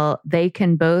 Well, they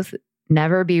can both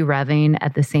never be revving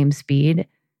at the same speed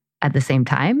at the same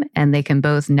time, and they can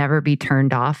both never be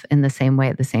turned off in the same way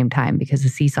at the same time because the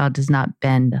seesaw does not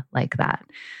bend like that.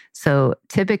 So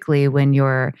typically when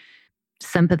your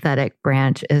sympathetic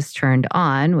branch is turned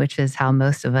on, which is how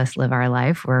most of us live our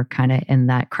life, we're kind of in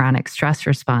that chronic stress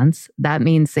response. That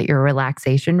means that your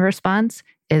relaxation response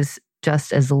is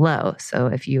just as low. So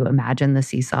if you imagine the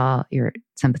seesaw, your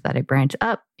sympathetic branch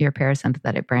up, your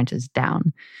parasympathetic branch is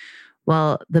down.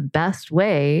 Well, the best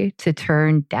way to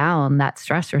turn down that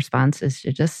stress response is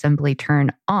to just simply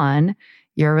turn on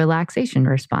your relaxation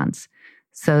response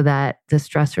so that the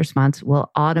stress response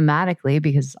will automatically,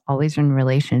 because it's always in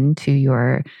relation to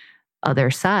your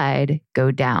other side, go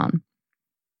down.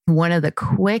 One of the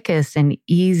quickest and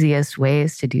easiest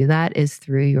ways to do that is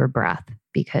through your breath,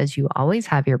 because you always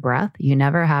have your breath. You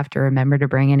never have to remember to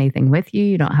bring anything with you.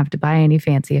 You don't have to buy any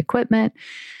fancy equipment.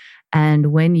 And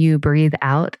when you breathe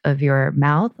out of your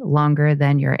mouth longer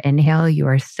than your inhale, you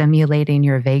are stimulating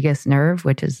your vagus nerve,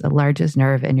 which is the largest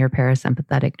nerve in your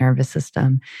parasympathetic nervous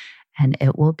system, and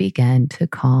it will begin to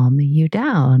calm you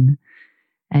down.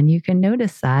 And you can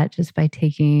notice that just by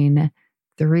taking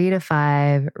 3 to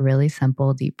 5 really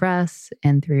simple deep breaths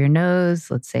in through your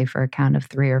nose, let's say for a count of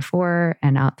 3 or 4,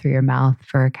 and out through your mouth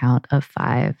for a count of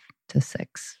 5 to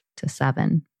 6 to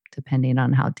 7, depending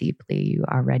on how deeply you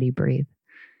already breathe.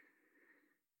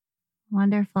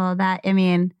 Wonderful.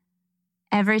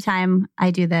 Every time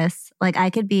I do this, like I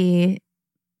could be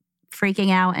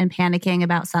freaking out and panicking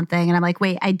about something. And I'm like,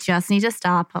 wait, I just need to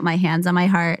stop, put my hands on my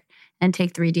heart and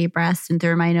take 3 deep breaths in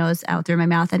through my nose, out through my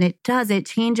mouth. And it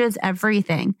changes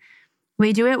everything.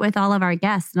 We do it with all of our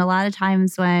guests. And a lot of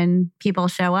times when people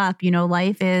show up,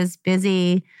 life is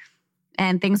busy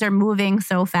and things are moving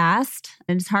so fast.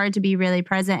 It's hard to be really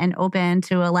present and open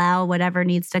to allow whatever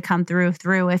needs to come through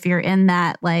if you're in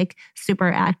that like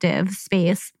super active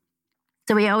space.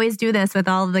 So we always do this with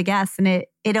all of the guests, and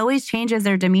it always changes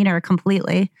their demeanor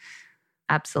completely.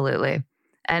 Absolutely.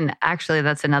 And actually,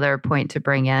 that's another point to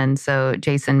bring in. So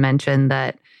Jason mentioned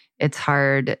that it's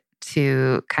hard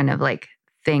to kind of like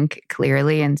think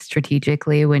clearly and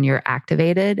strategically when you're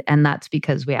activated. And that's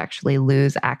because we actually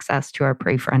lose access to our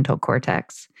prefrontal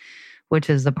cortex, which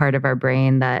is the part of our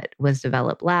brain that was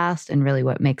developed last and really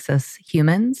what makes us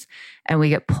humans. And we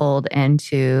get pulled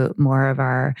into more of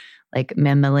our like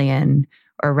mammalian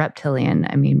or reptilian,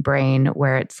 brain,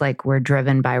 where it's like we're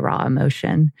driven by raw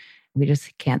emotion. We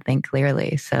just can't think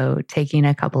clearly. So taking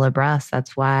a couple of breaths,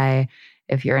 that's why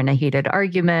if you're in a heated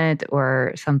argument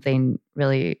or something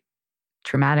really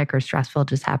traumatic or stressful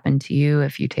just happened to you,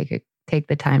 if you take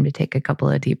the time to take a couple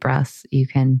of deep breaths, you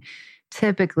can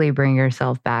typically bring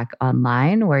yourself back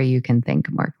online where you can think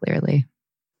more clearly.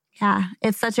 Yeah,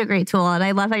 it's such a great tool. And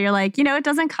I love how you're like, it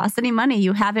doesn't cost any money.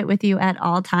 You have it with you at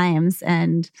all times.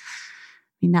 And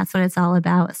that's what it's all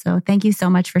about. So thank you so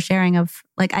much for sharing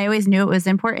I always knew it was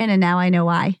important and now I know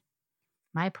why.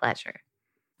 My pleasure.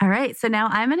 All right. So now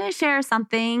I'm going to share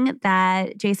something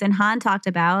that Jason Hahn talked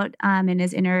about in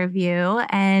his interview,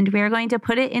 and we're going to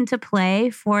put it into play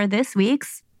for this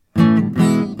week's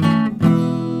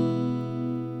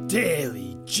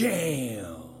Daily Jam.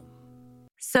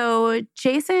 So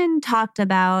Jason talked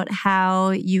about how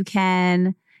you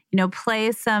can,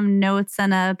 play some notes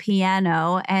on a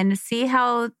piano and see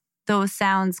how those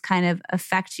sounds kind of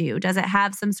affect you. Does it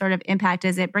have some sort of impact?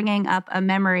 Is it bringing up a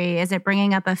memory? Is it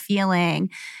bringing up a feeling?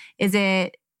 Is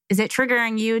it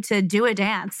triggering you to do a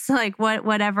dance? Like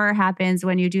whatever happens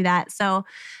when you do that. So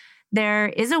there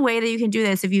is a way that you can do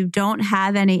this. If you don't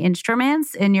have any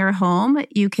instruments in your home,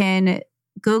 you can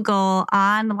Google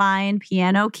online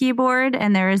piano keyboard,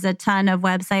 and there is a ton of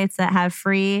websites that have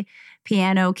free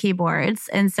piano keyboards.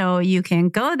 And so you can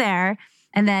go there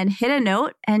and then hit a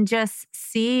note and just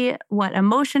see what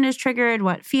emotion is triggered,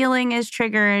 what feeling is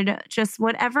triggered, just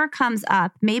whatever comes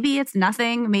up. Maybe it's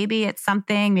nothing, maybe it's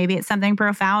something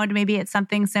profound, maybe it's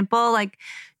something simple. Like,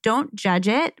 don't judge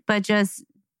it, but just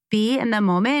be in the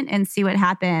moment and see what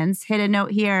happens. Hit a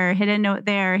note here, hit a note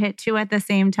there, hit 2 at the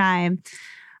same time,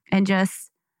 and just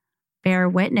bear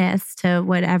witness to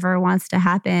whatever wants to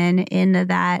happen in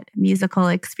that musical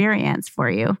experience for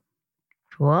you.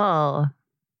 Cool.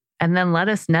 And then let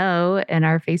us know in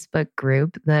our Facebook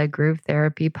group, the Groove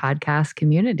Therapy Podcast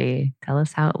community. Tell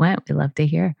us how it went. We'd love to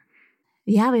hear.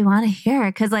 Yeah, we want to hear,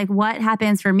 because like what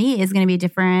happens for me is going to be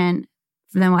different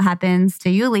than what happens to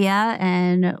you, Leah,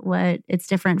 and it's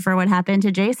different for what happened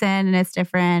to Jason, and it's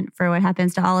different for what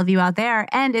happens to all of you out there.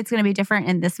 And it's going to be different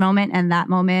in this moment and that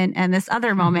moment and this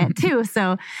other moment too.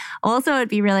 So also it'd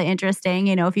be really interesting,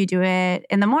 if you do it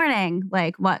in the morning,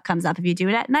 like what comes up? If you do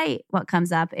it at night, what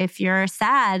comes up? If you're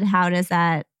sad, how does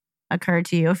that occur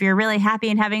to you? If you're really happy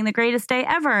and having the greatest day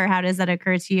ever, how does that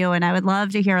occur to you? And I would love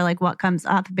to hear like what comes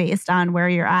up based on where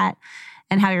you're at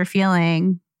and how you're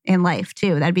feeling in life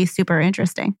too. That'd be super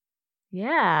interesting.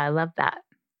 Yeah, I love that.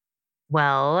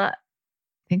 Well, I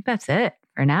think that's it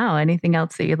for now. Anything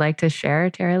else that you'd like to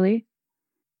share, Tara-Leigh?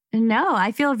 No,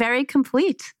 I feel very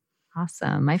complete.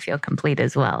 Awesome. I feel complete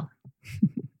as well.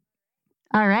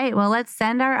 All right. Well, let's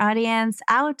send our audience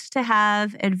out to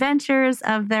have adventures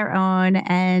of their own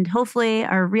and hopefully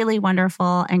a really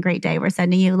wonderful and great day. We're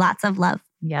sending you lots of love.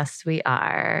 Yes, we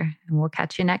are. And we'll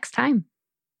catch you next time.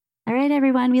 All right,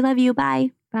 everyone. We love you. Bye.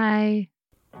 Bye.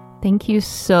 Thank you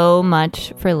so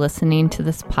much for listening to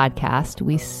this podcast.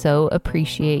 We so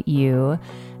appreciate you.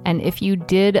 And if you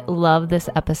did love this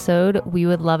episode, we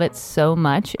would love it so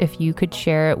much if you could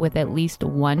share it with at least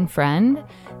one friend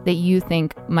that you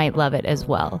think might love it as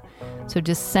well. So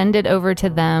just send it over to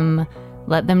them.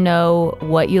 Let them know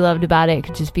what you loved about it. It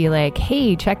could just be like,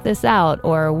 hey, check this out,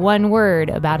 or one word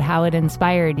about how it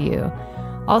inspired you.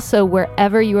 Also,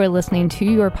 wherever you are listening to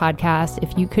your podcast,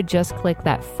 if you could just click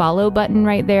that follow button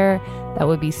right there, that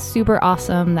would be super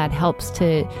awesome. That helps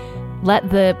to let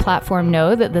the platform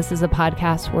know that this is a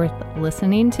podcast worth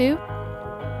listening to.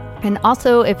 And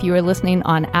also, if you are listening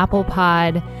on Apple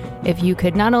Pod, if you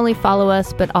could not only follow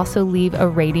us, but also leave a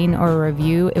rating or a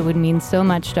review, it would mean so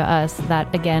much to us.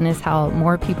 That, again, is how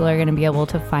more people are going to be able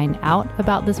to find out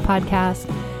about this podcast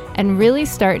and really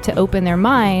start to open their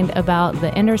mind about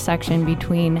the intersection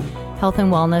between health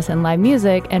and wellness and live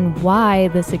music and why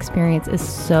this experience is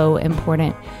so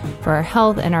important for our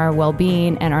health and our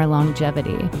well-being and our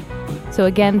longevity. So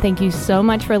again, thank you so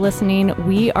much for listening.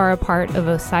 We are a part of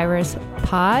Osiris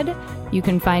Pod. You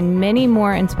can find many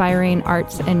more inspiring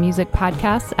arts and music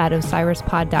podcasts at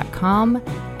osirispod.com.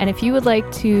 And if you would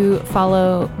like to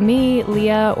follow me,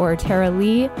 Leah, or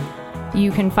Tara-Leigh, you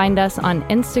can find us on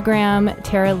Instagram.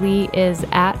 Tara-Leigh is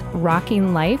at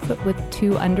Rocking Life with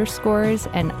 2 underscores,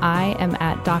 and I am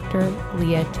at Dr.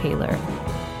 Leah Taylor.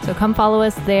 So come follow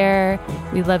us there.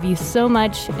 We love you so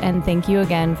much, and thank you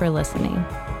again for listening.